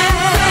 baby.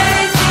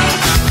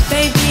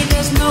 Baby,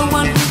 there's no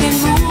one who can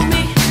move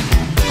me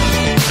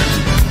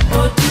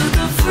or do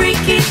the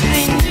freaky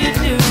things you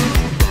do.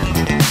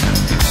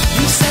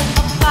 You set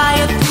a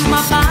fire through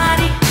my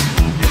body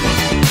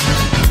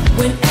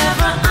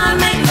whenever I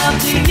make love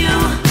to you.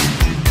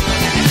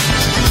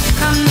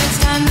 Come next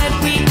time that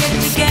we get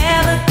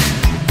together,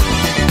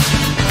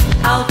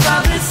 I'll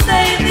probably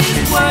say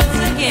these words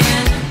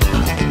again.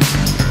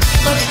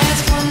 But as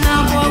for now,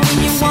 boy, when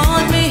you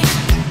want me,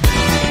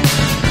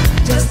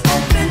 just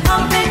open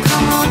up and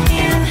come on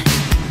in.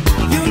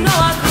 You know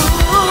I could.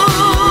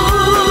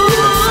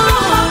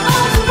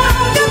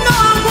 You know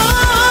I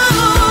would.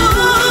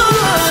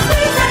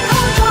 Squeeze and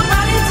hold your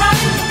body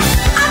tight.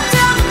 I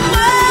tell the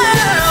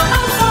world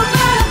I'm so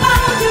glad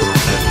about you.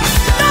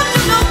 don't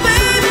you know,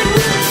 baby?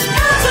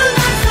 And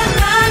tonight's the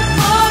night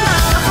for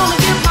love. I'm gonna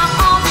give my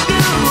all to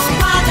you.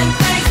 Wild and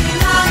crazy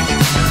love.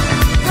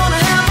 Gonna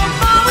have a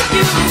ball with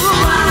you.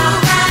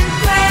 Wild and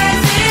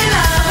crazy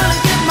love.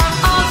 Gonna give my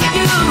all to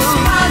you.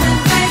 Wild and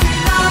crazy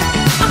love.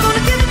 I'm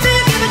gonna give it to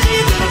you, give it to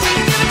you, give it to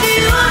you, give it to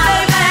you,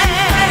 baby.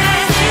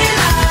 Crazy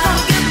love.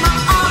 Gonna give my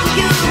all to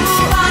you.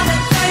 Wild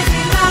and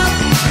crazy love.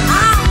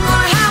 I'm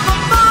gonna have a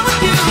ball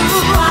with you.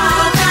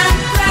 Wild and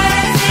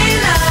crazy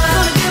love.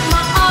 Gonna give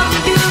my all to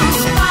you.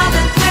 Wild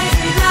and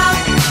crazy love.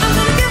 I'm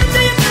gonna give it to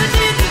you, give it to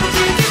you, give it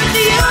to you, give it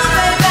to you,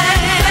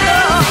 baby.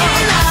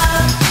 Crazy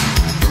love.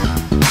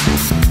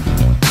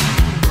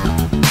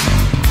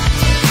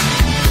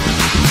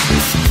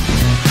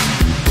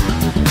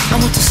 I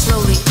want to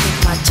slowly take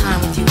my time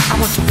with you. I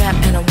want to rap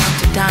and I want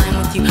to dine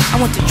with you. I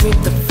want to drink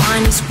the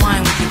finest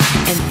wine with you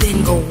and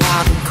then go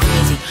wild and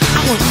crazy.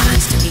 I want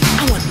eyes to meet,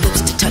 I want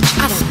lips to touch.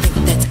 I don't think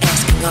that's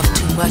asking of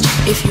too much.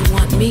 If you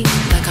want me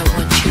like I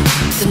want you,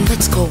 then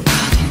let's go wild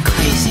and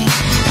crazy.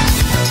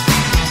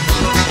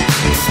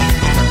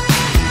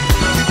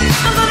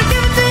 I'm gonna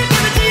give it to you,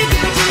 give it to you,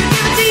 give it to you,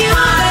 give it to you,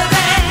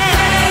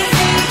 baby.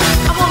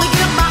 I wanna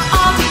give my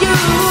all to you,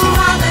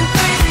 wild and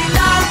crazy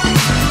love.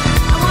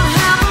 I wanna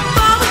have a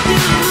ball with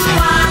you,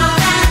 wild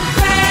and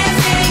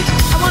crazy.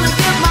 I wanna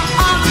give my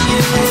all to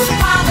you,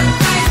 wild and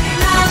crazy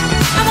love.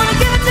 I wanna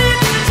give it to you,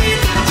 give it to you,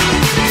 give it to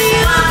you, give it to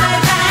you, baby.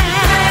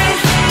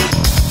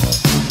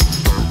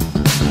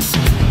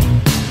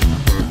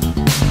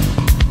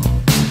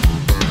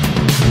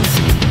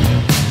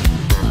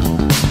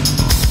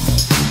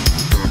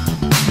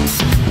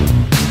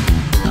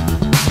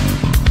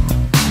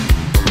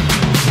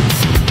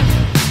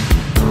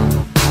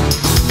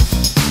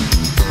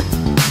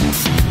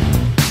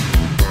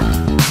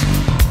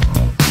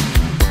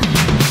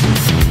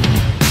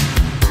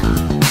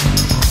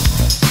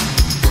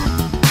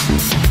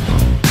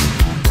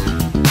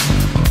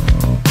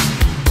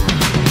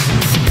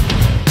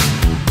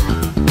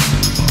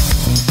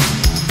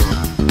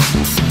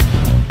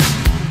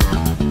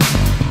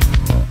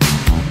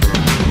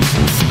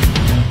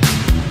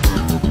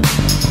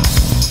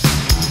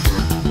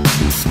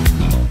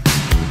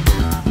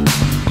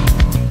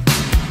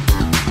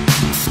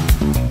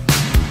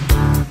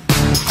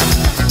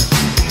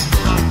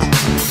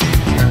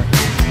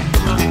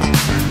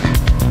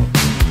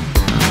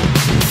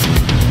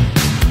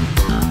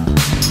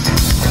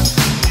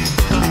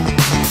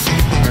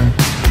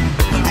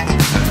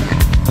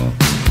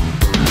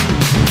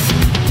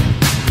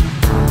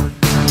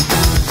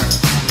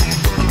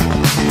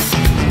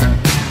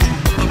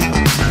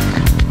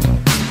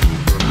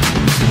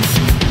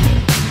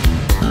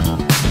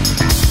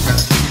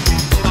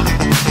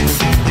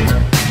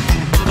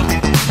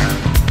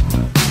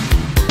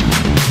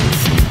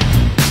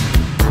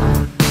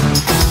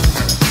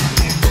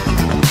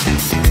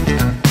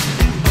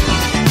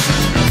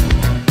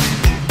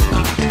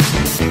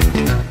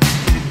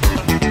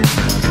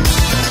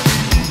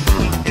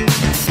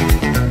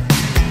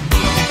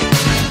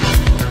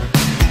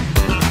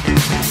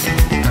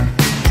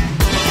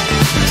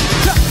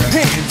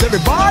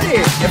 Everybody,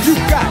 if you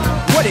got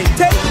what it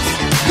takes,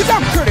 'cause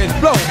I'm Curtis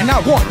Blow, and I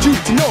want you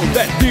to know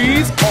that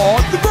these are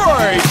the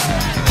breaks.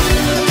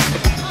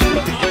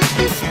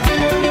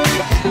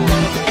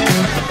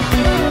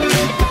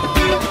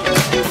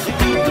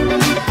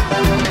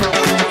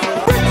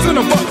 Brakes on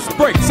a bus,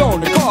 brakes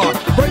on the car,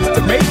 brakes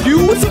to make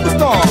you a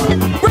superstar,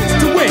 brakes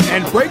to win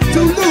and brakes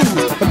to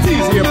lose. But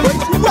these here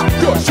brakes will rock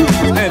your shoes,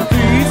 and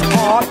these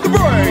are the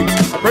breaks.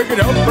 Break it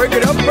up, break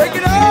it up, break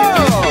it up.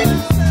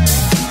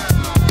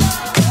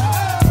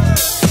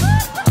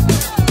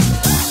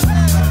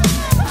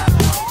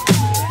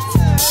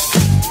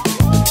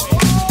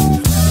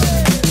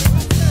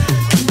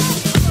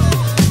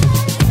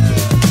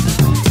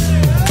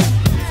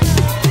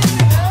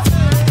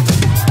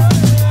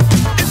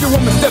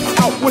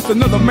 With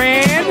another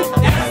man,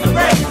 that's the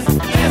race,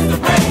 that's the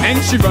race.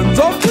 And she runs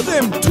off with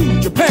him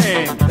to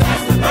Japan.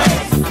 That's the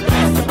race,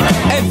 that's the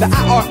race. And the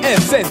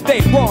IRS says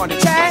they want to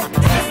chat.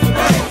 That's the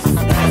race,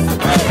 that's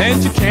the race.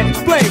 And you can't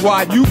explain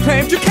why you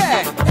claimed your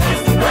cat.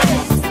 That's the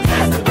race,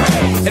 that's the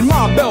race. And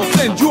Ma Bell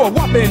sends you a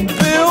whopping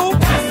bill.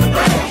 That's the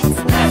race,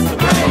 that's the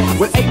race.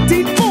 With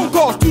 18 phone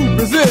calls to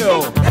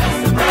Brazil. That's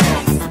the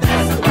race,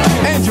 that's the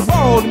race. And you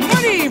borrowed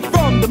money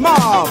from the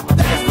mob.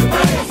 That's the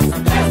race.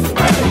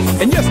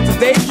 And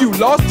yesterday you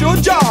lost your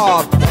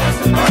job.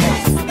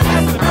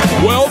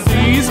 Well,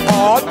 these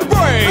are the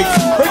breaks.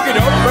 Break it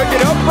up, break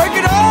it up, break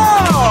it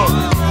up.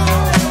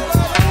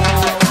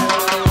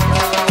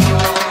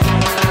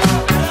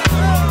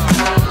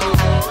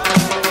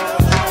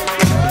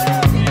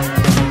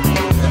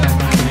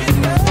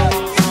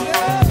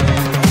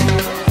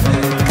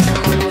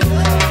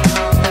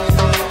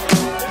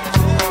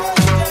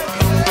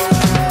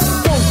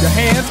 Throw your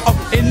hands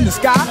up in the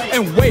sky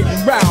and wave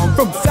around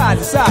from side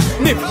to side.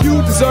 And if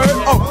you deserve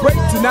a break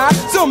tonight,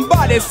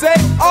 somebody say,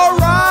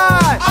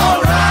 alright!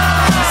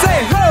 Alright!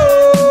 Say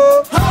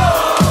ho!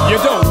 Ho! You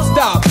don't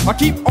stop, I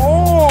keep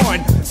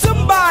on.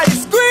 Somebody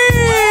scream!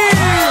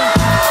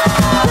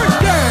 Break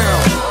down!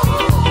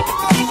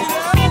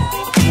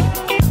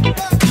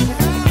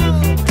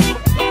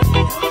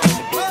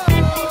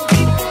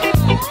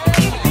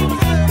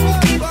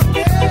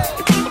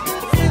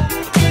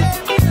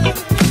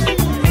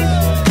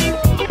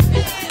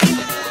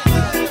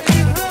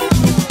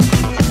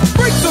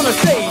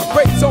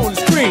 Brakes on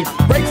the screen,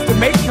 brakes to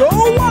make your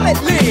wallet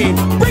lean.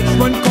 Brakes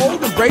run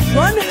cold and brakes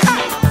run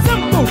hot.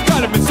 Some folks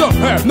got them and some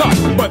have not,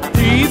 but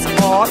these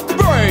are the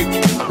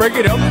brakes. Break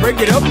it up, break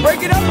it up,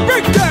 break it up,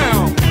 break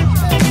down.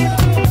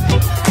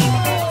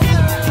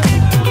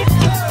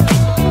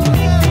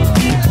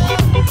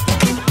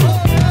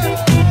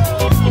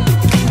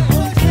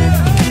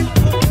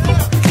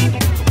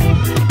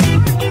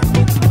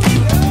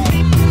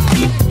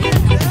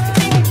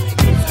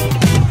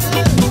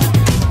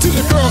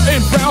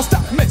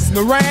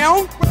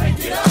 Around. Break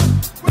it up,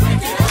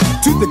 break it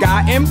up. To the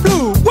guy in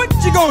blue, what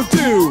you gonna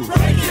do?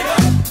 Break it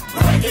up,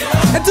 break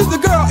And to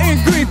the girl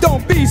in green,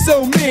 don't be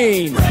so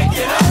mean. Break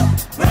it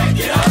up, break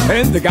it up.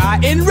 And the guy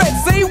in red,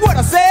 say what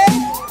I said.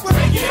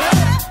 Break it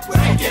up,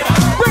 break it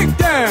up. Break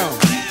down.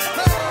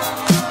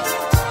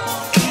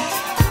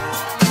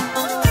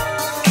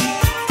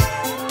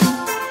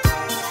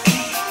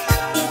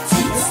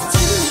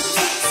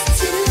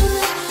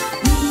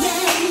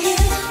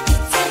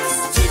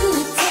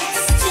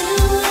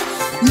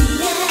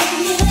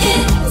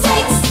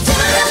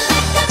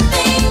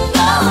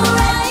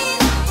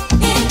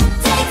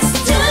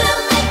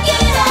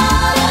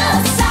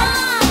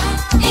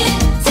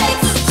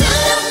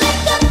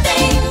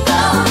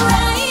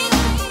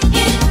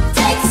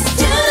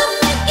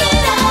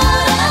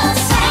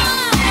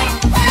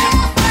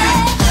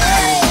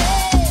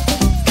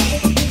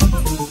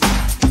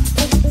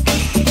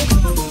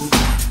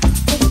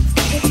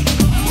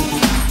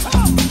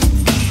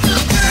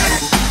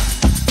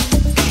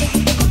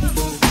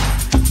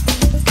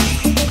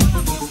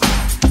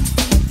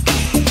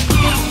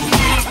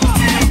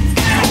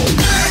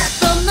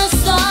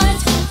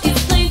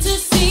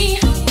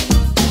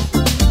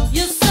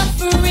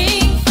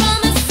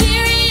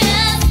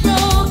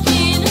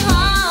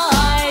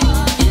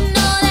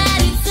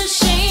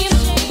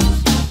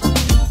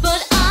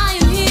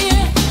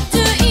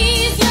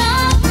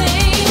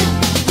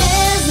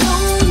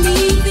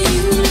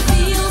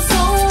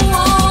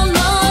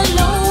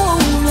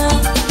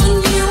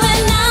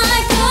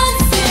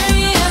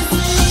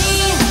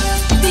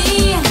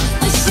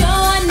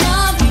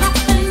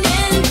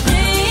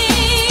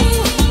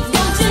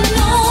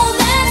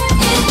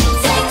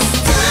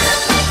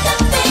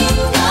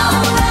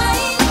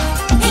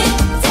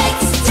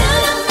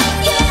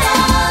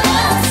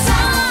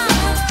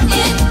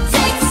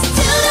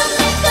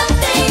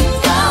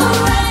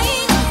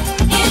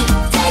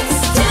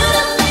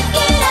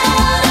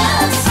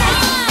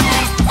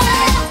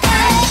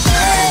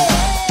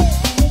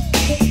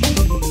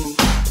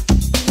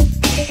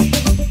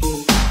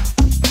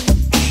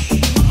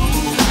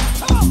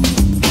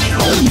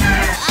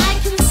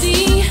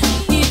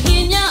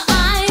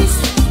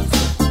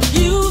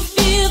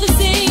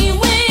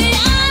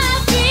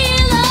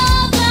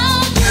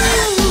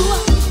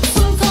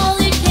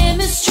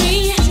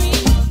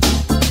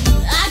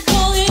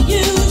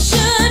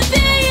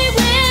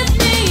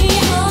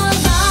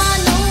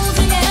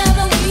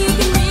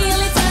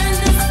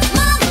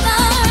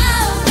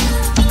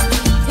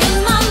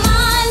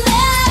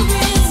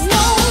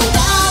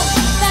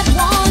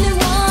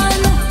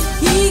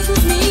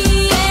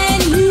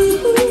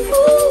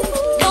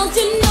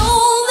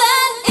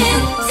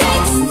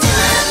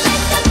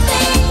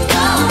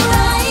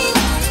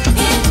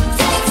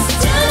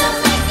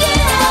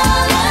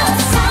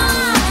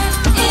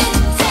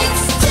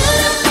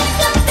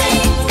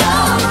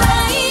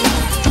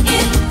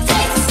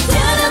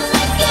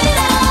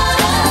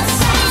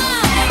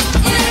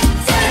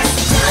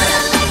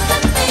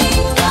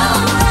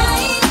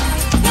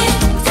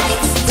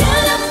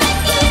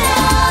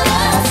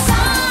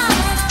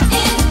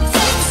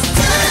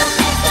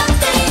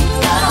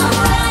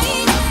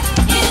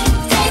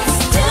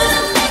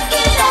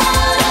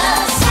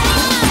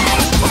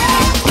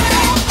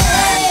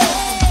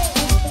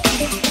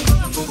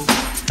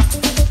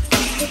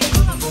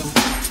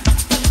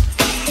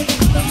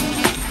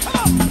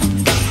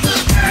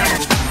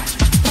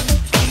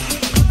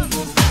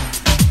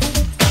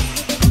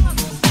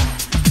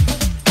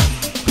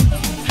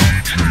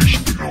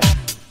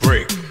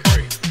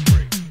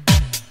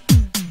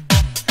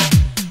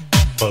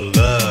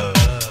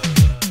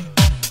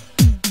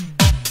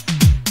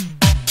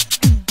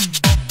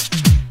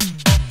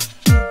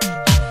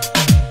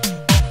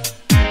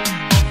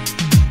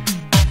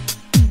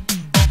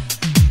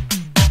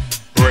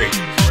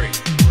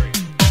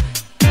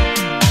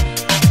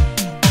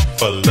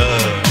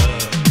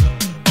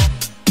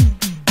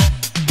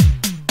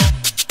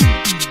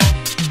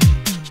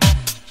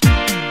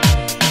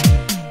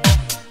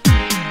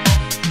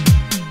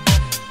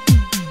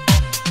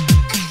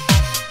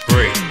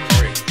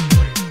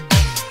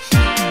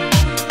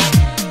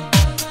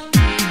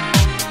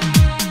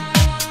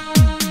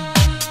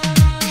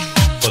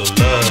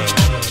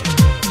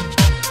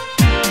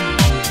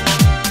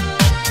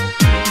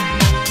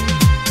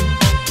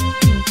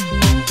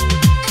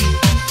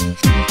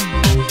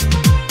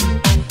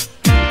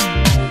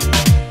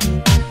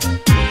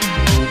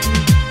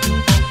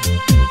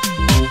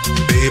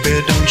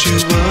 Don't you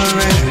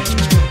worry,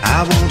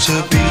 I want to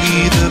be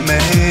the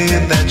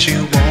man that you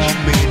want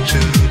me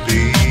to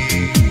be.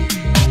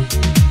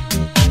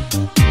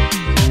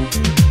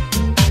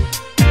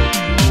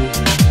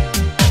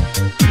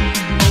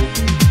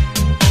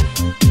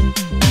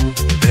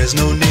 There's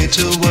no need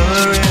to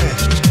worry,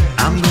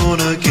 I'm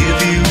gonna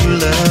give you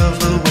love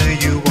the way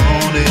you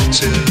want it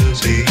to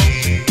be.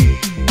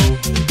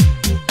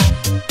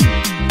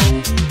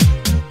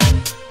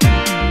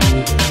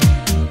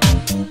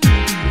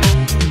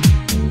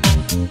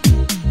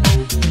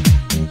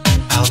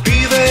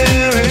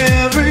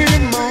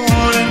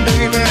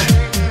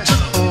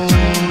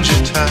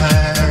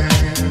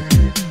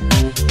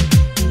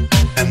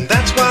 And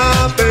that's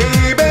why,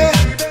 baby,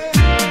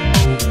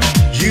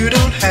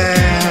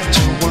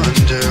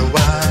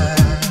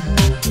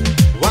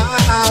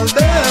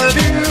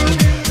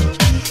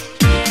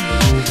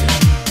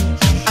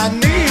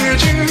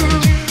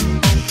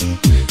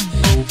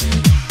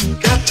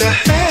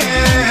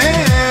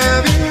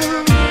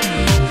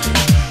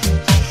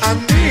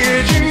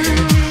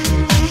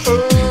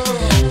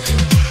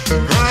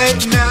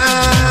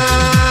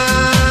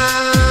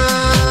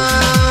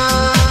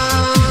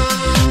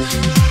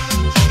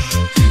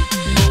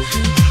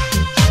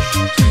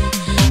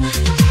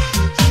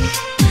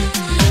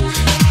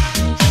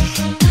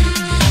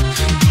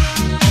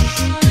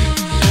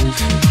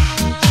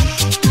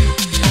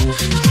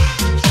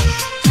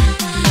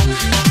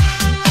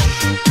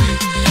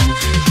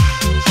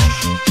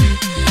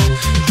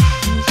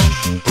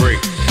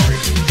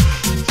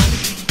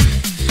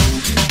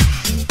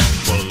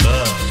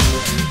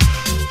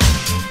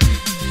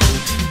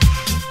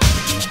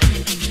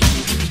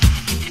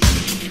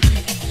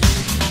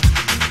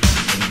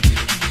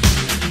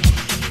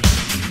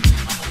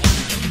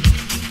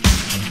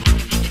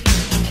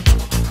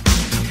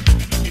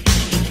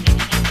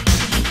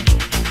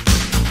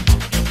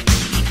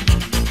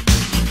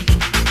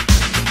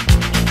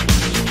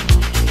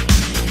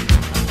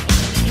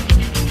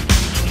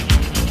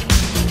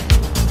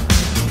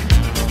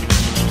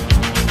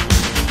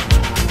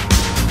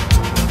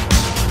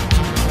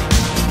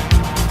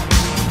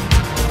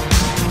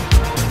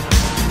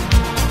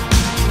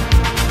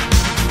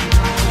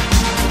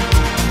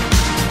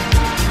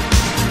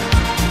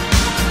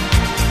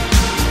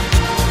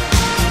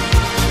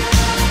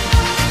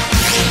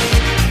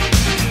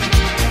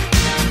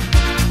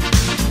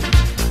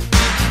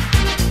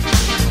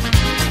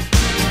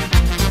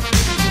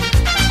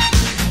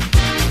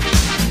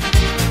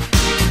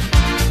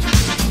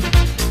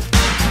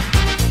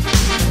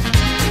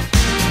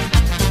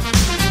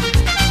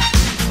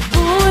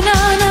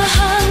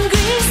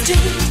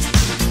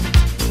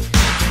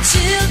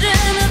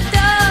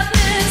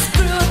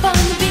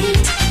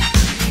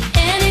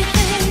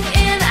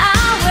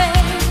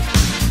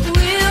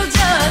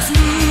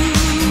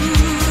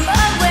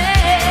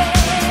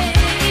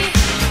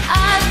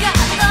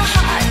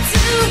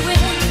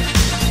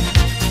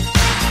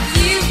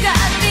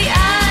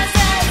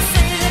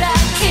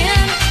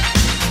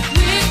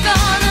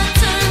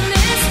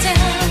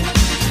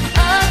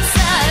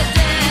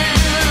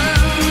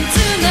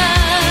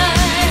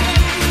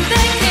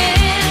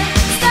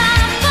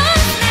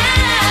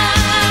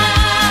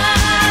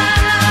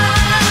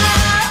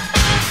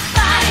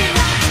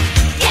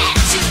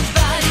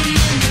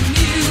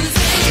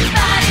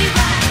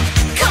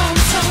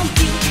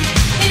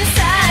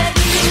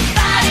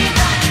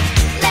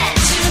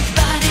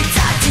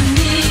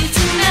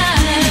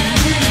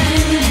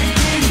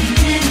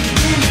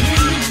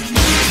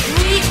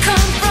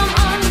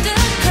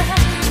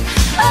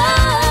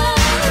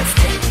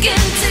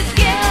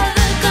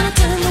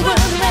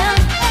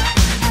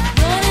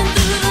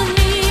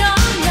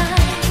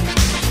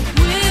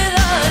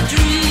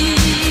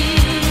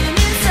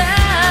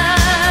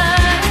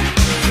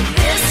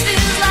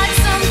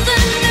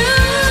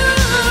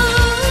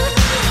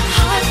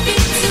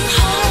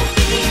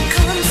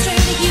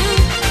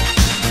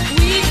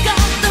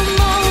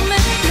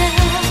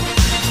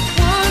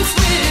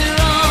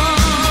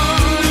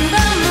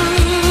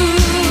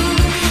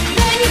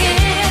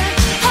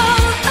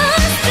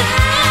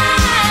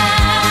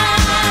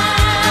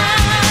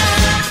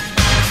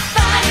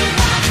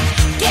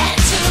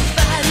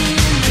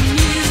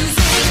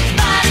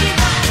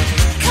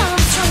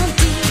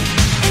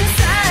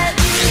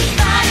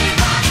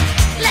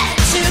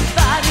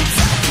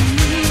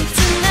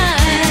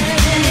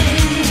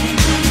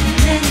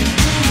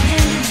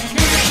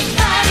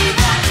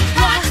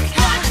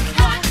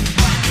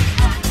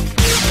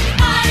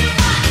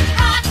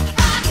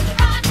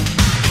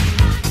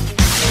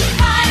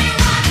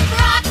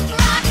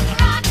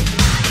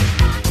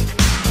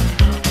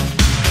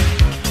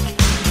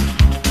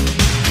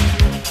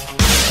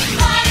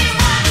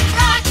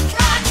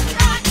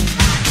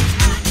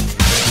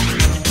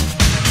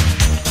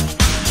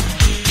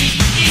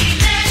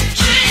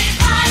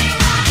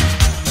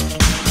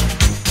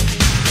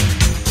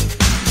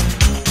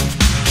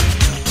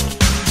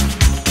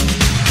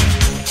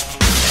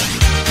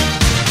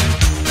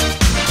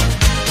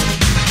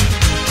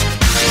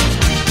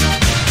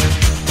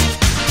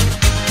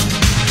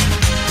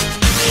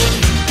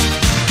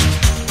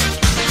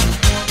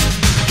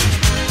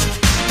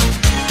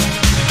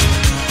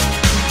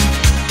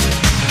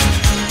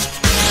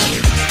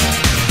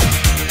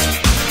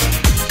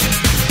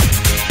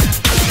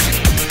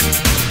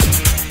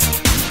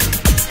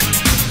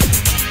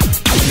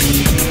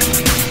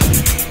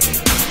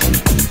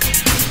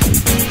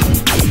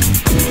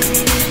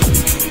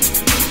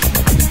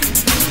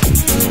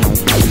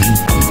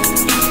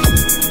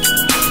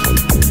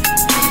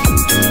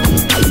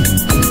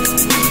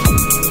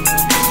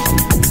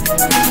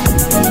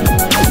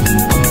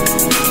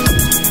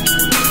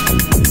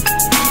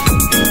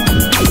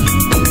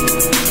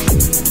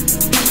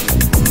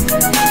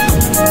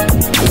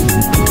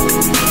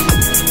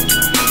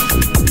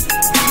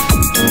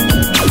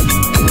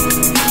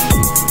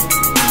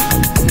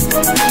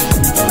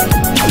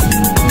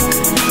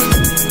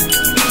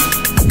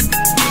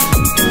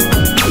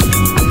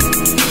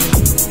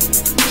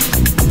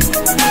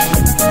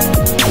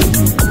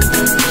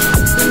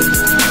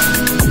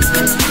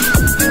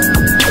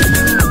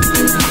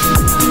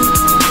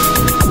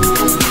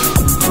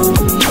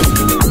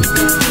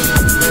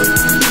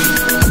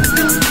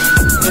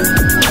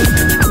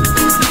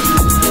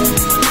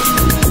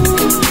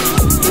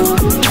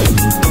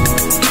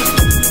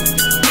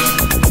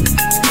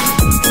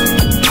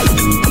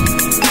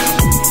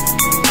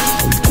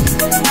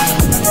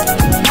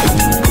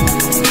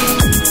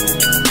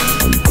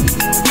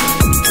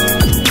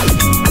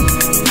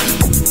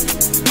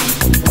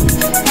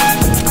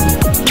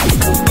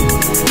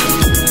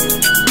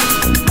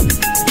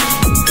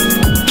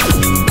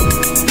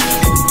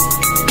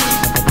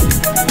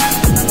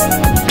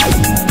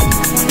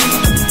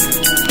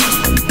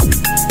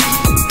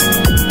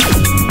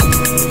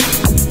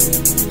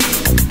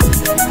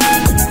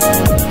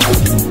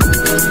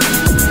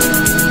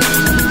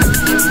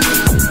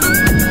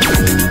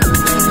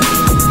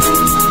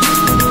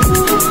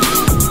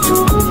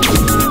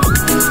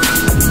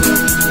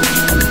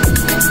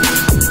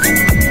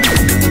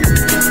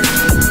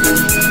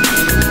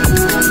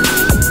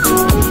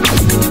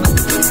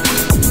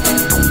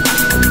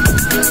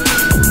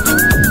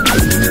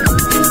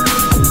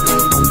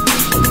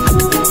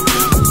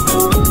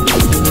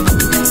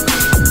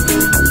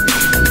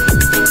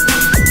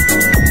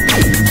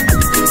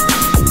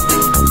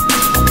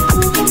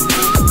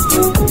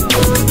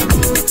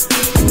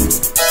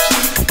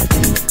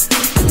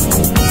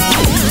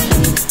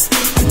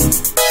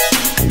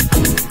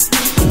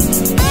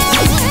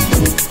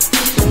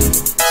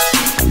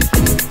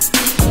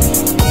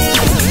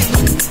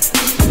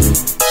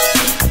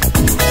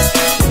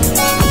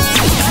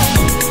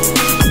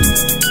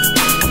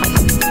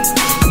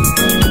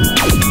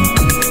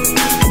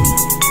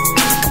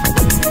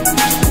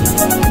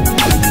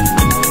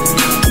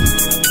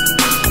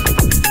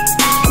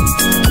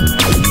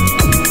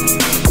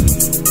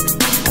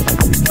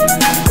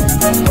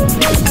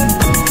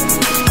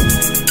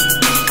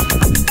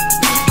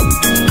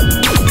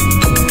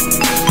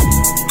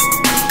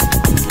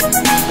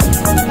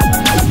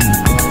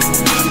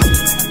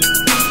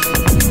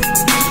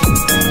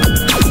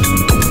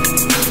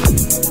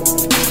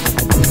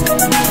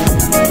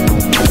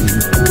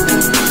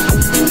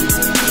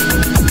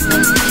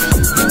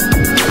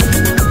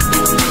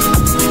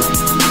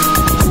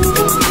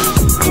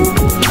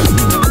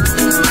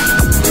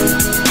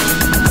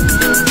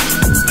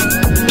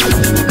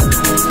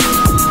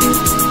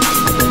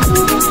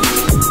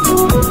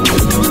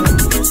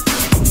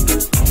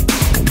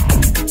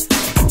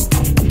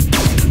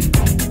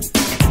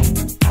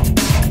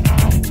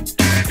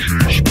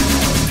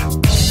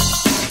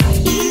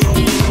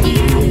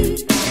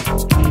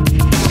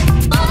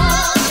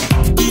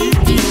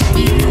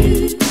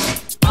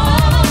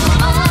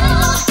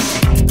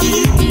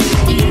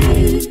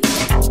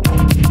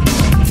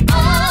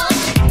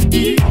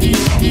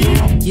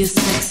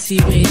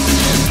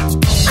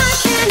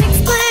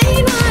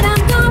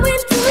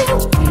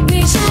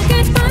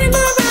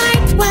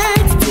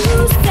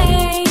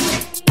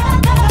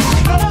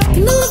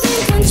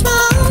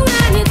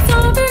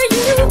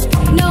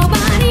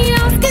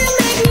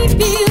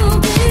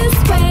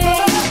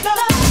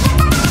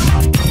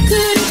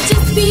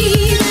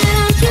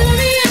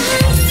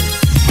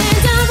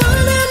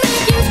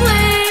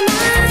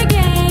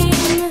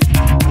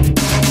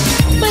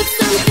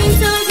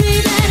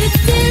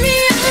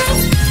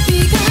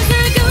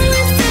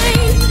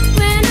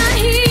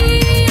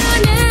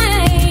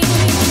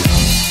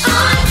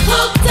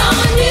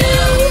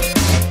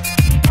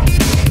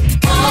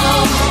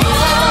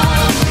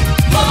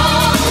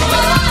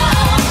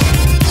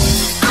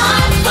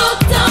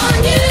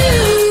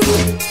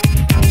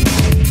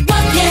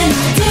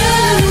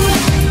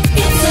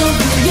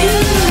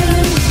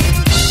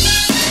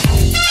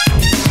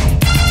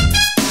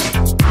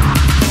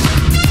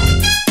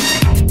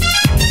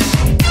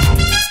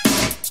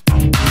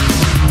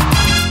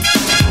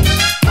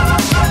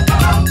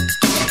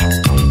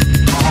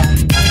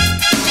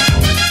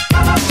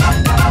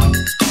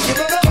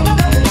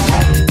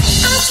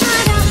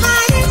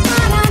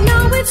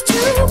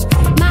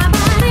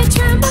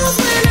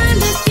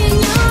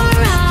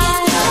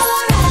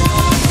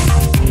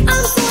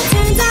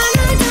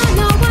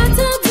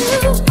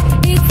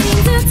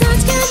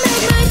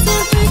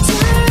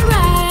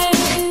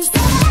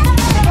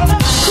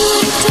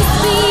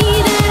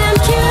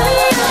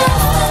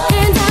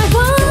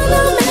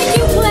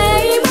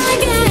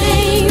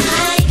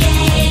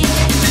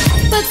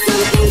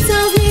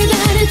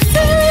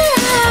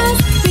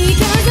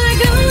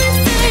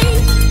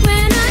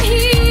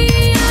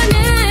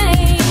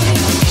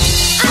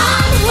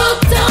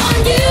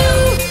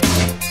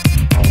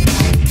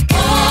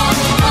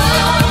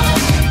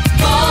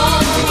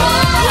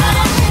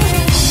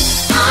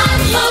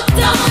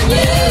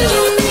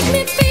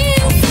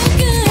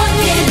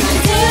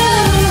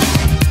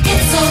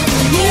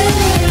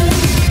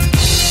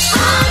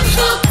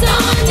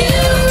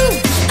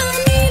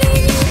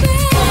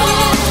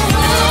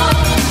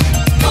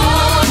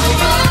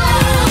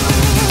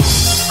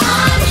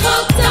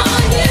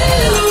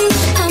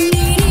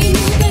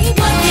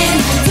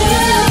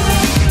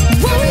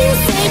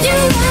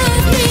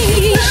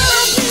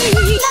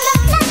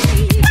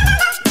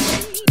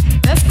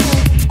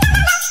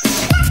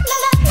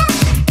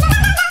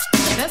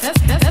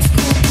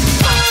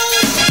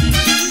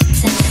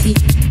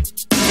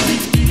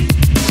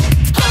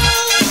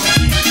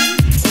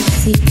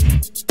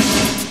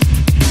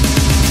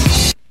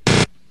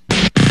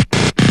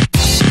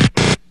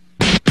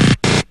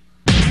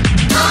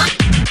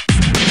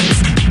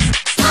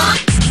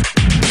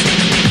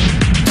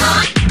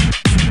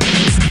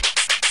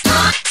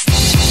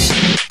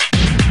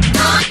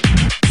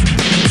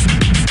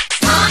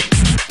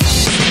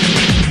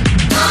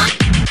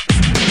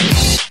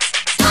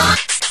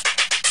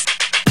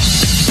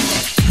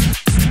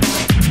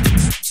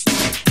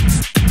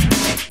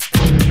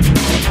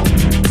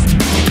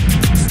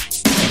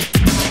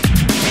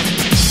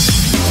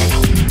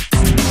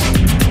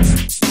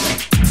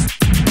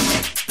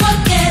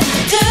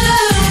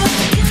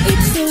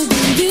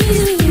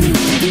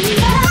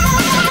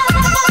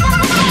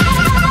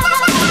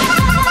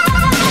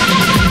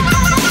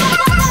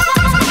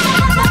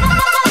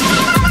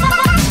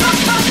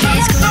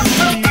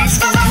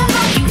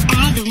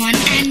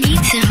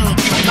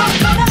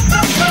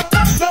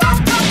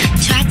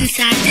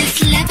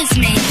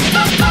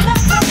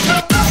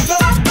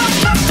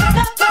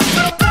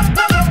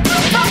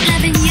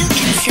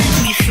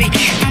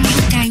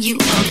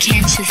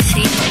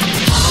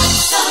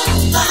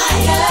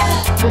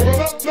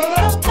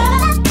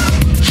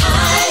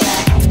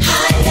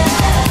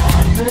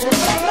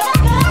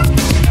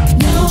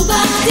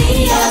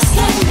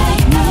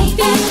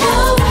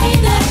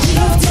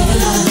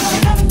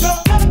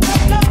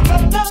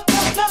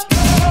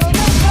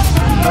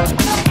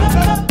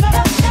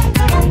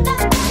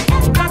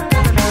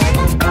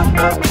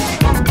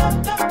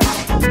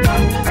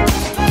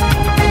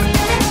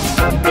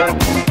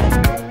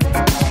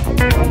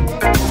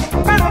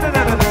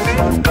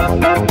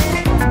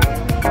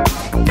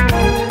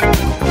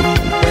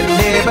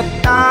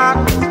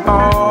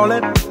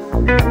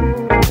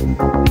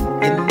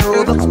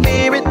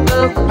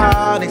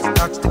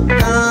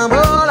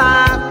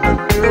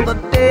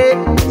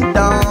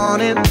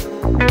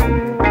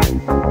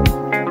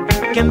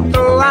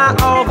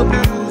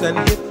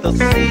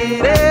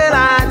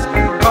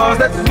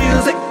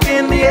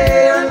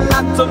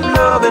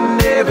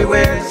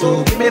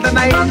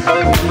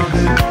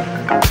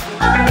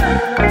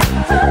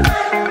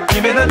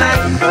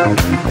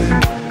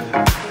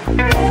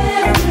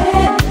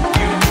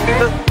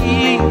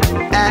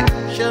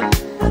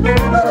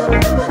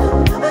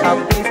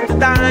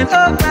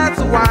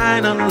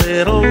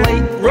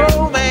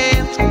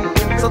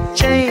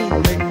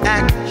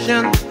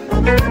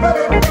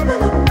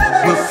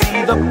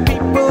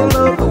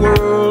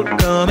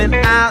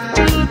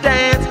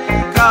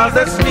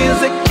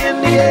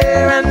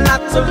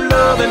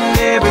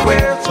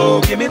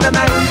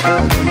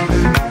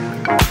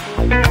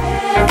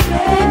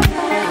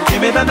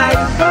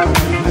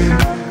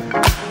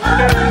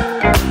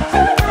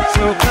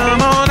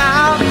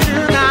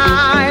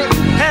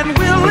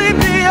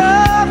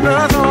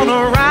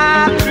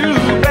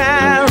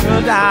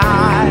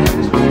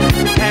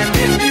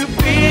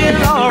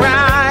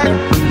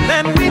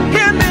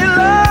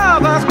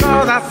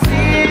 I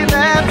see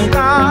that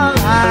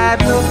starlight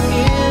look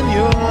in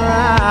your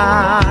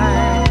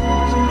eyes.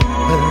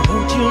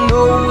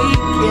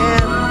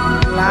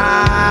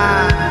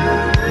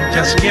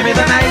 Just give me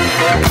the night.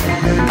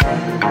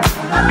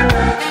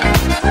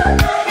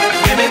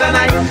 Give me the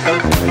night.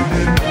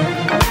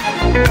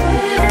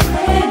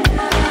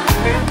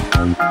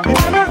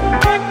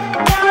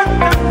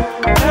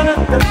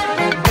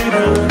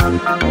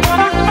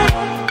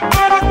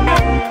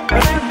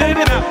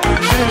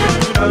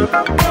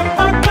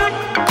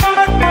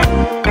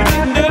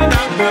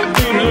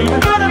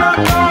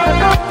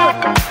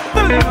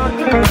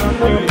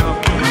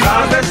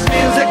 Cause there's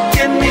music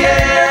in the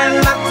air and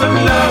lots of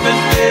love is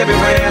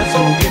everywhere. So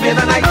give me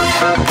the night.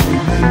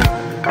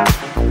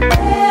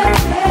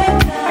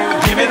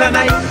 Give me the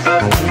night.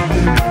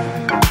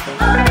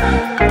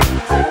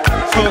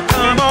 So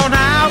come on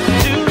out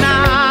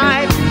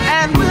tonight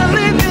and we'll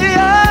leave the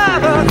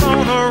others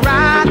on a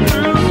ride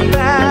through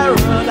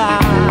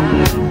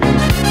paradise.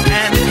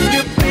 And if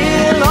you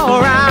feel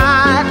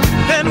alright,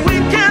 then we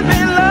can be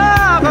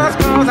lovers.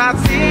 Cause I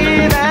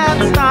see that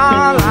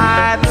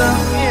starlight look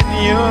in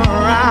your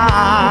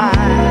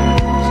eyes.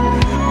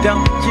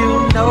 Don't you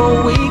know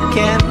we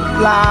can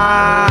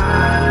fly?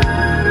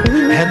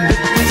 And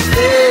if we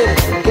stay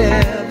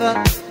together,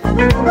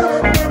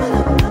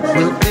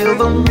 we'll feel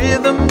the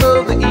rhythm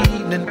of the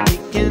evening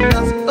picking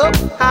us up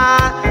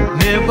high.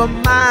 Never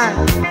mind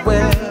the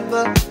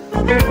weather,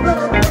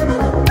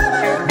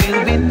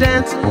 we'll be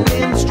dancing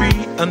in the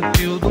street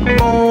until the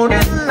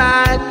morning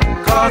light.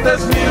 Cause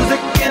there's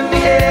music in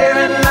the air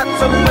and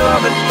lots of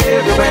love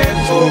everywhere.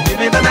 So give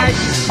me the night.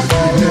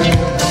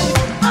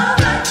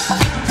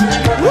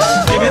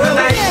 Give me the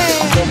night.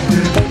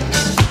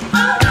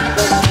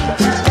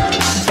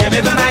 Give me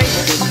the night.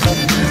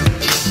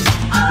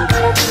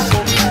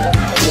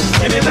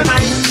 Give me the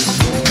night.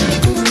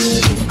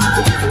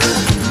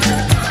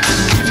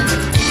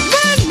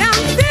 When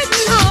I'm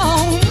sitting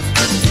home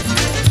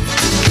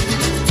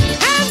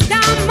and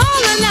I'm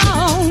all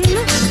alone,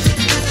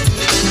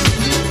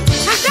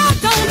 and I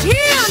don't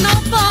hear no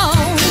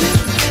phone,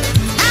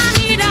 I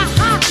need a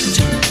hot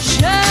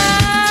shot.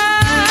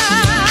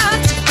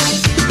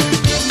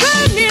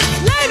 When it's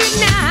late at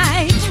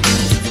night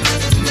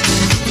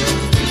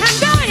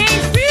and I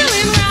ain't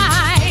feeling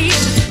right,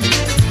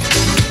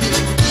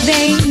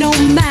 there ain't no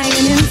man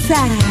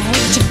inside.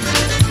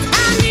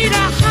 I need a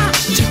hot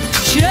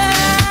shot.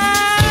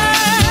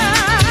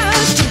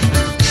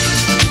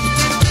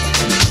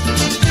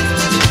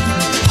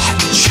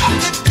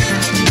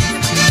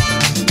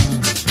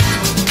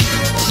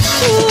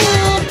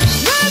 Ooh,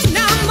 when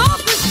I'm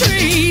off the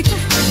street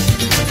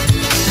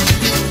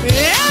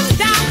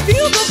and I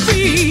feel the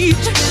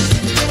beat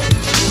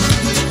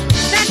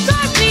that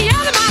drives me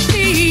out of my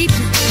feet,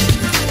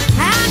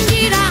 I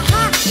need a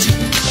hot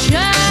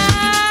shot.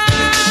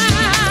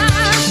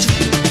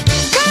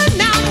 When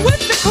I'm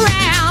with the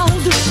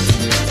crowd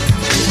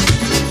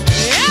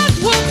and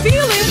we're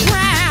feeling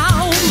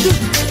proud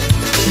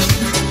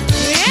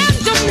and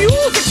the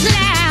music's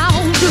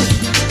loud,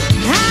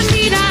 I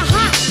need a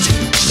hot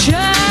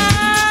shot.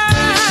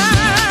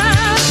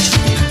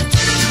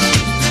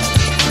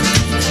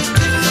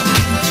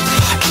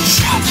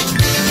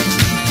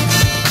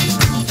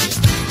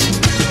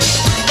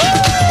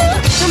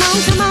 Come on,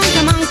 come on,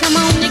 come on, come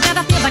on. You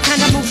gotta feel the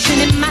kind of motion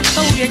in my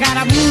soul. You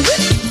gotta move it.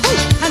 Ooh,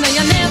 I know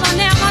you're never,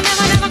 never,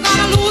 never, never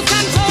gonna lose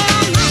control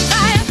of my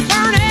fire's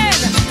burning.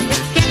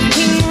 It's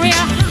getting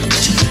real hot.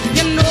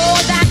 You know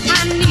that I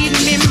need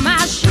me my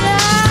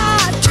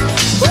shot.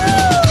 Woo!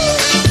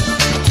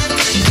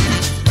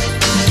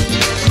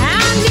 I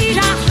need a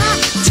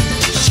hot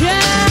shot.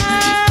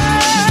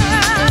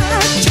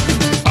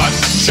 Hot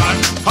shot,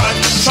 hot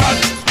shot,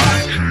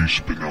 hot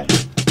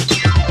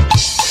shot.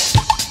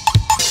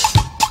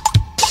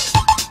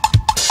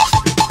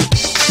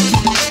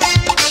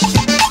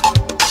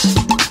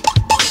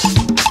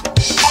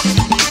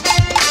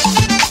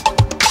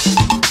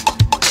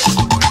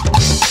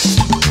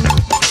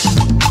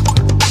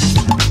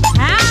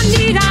 I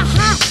need a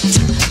hot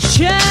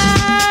shot.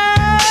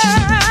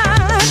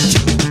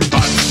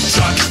 Hot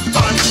shot,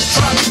 hot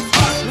shot,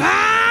 hot.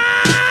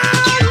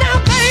 Now,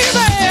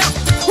 baby,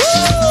 woo!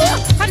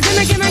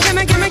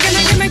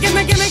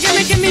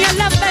 Give me your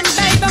love, and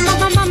baby,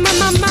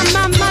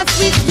 my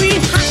sweet,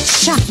 sweet hot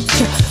shot.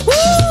 Woo!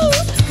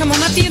 Come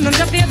on, I feel, don't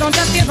you feel, don't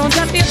you feel, don't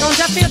you feel, don't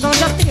you feel, don't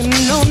you feel,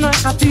 no, no,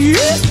 I feel.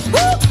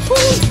 Woo, woo!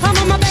 Come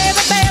on, my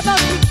baby, baby,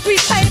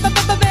 sweet baby,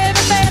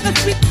 baby, baby,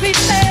 sweet, sweet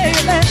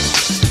baby.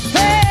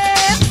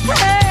 Hey,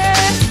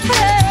 hey,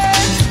 hey.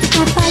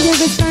 My fire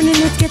is burning,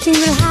 it's getting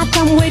real hot.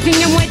 I'm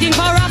waiting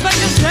for a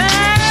better shot.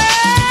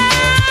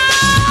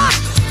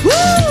 Woo!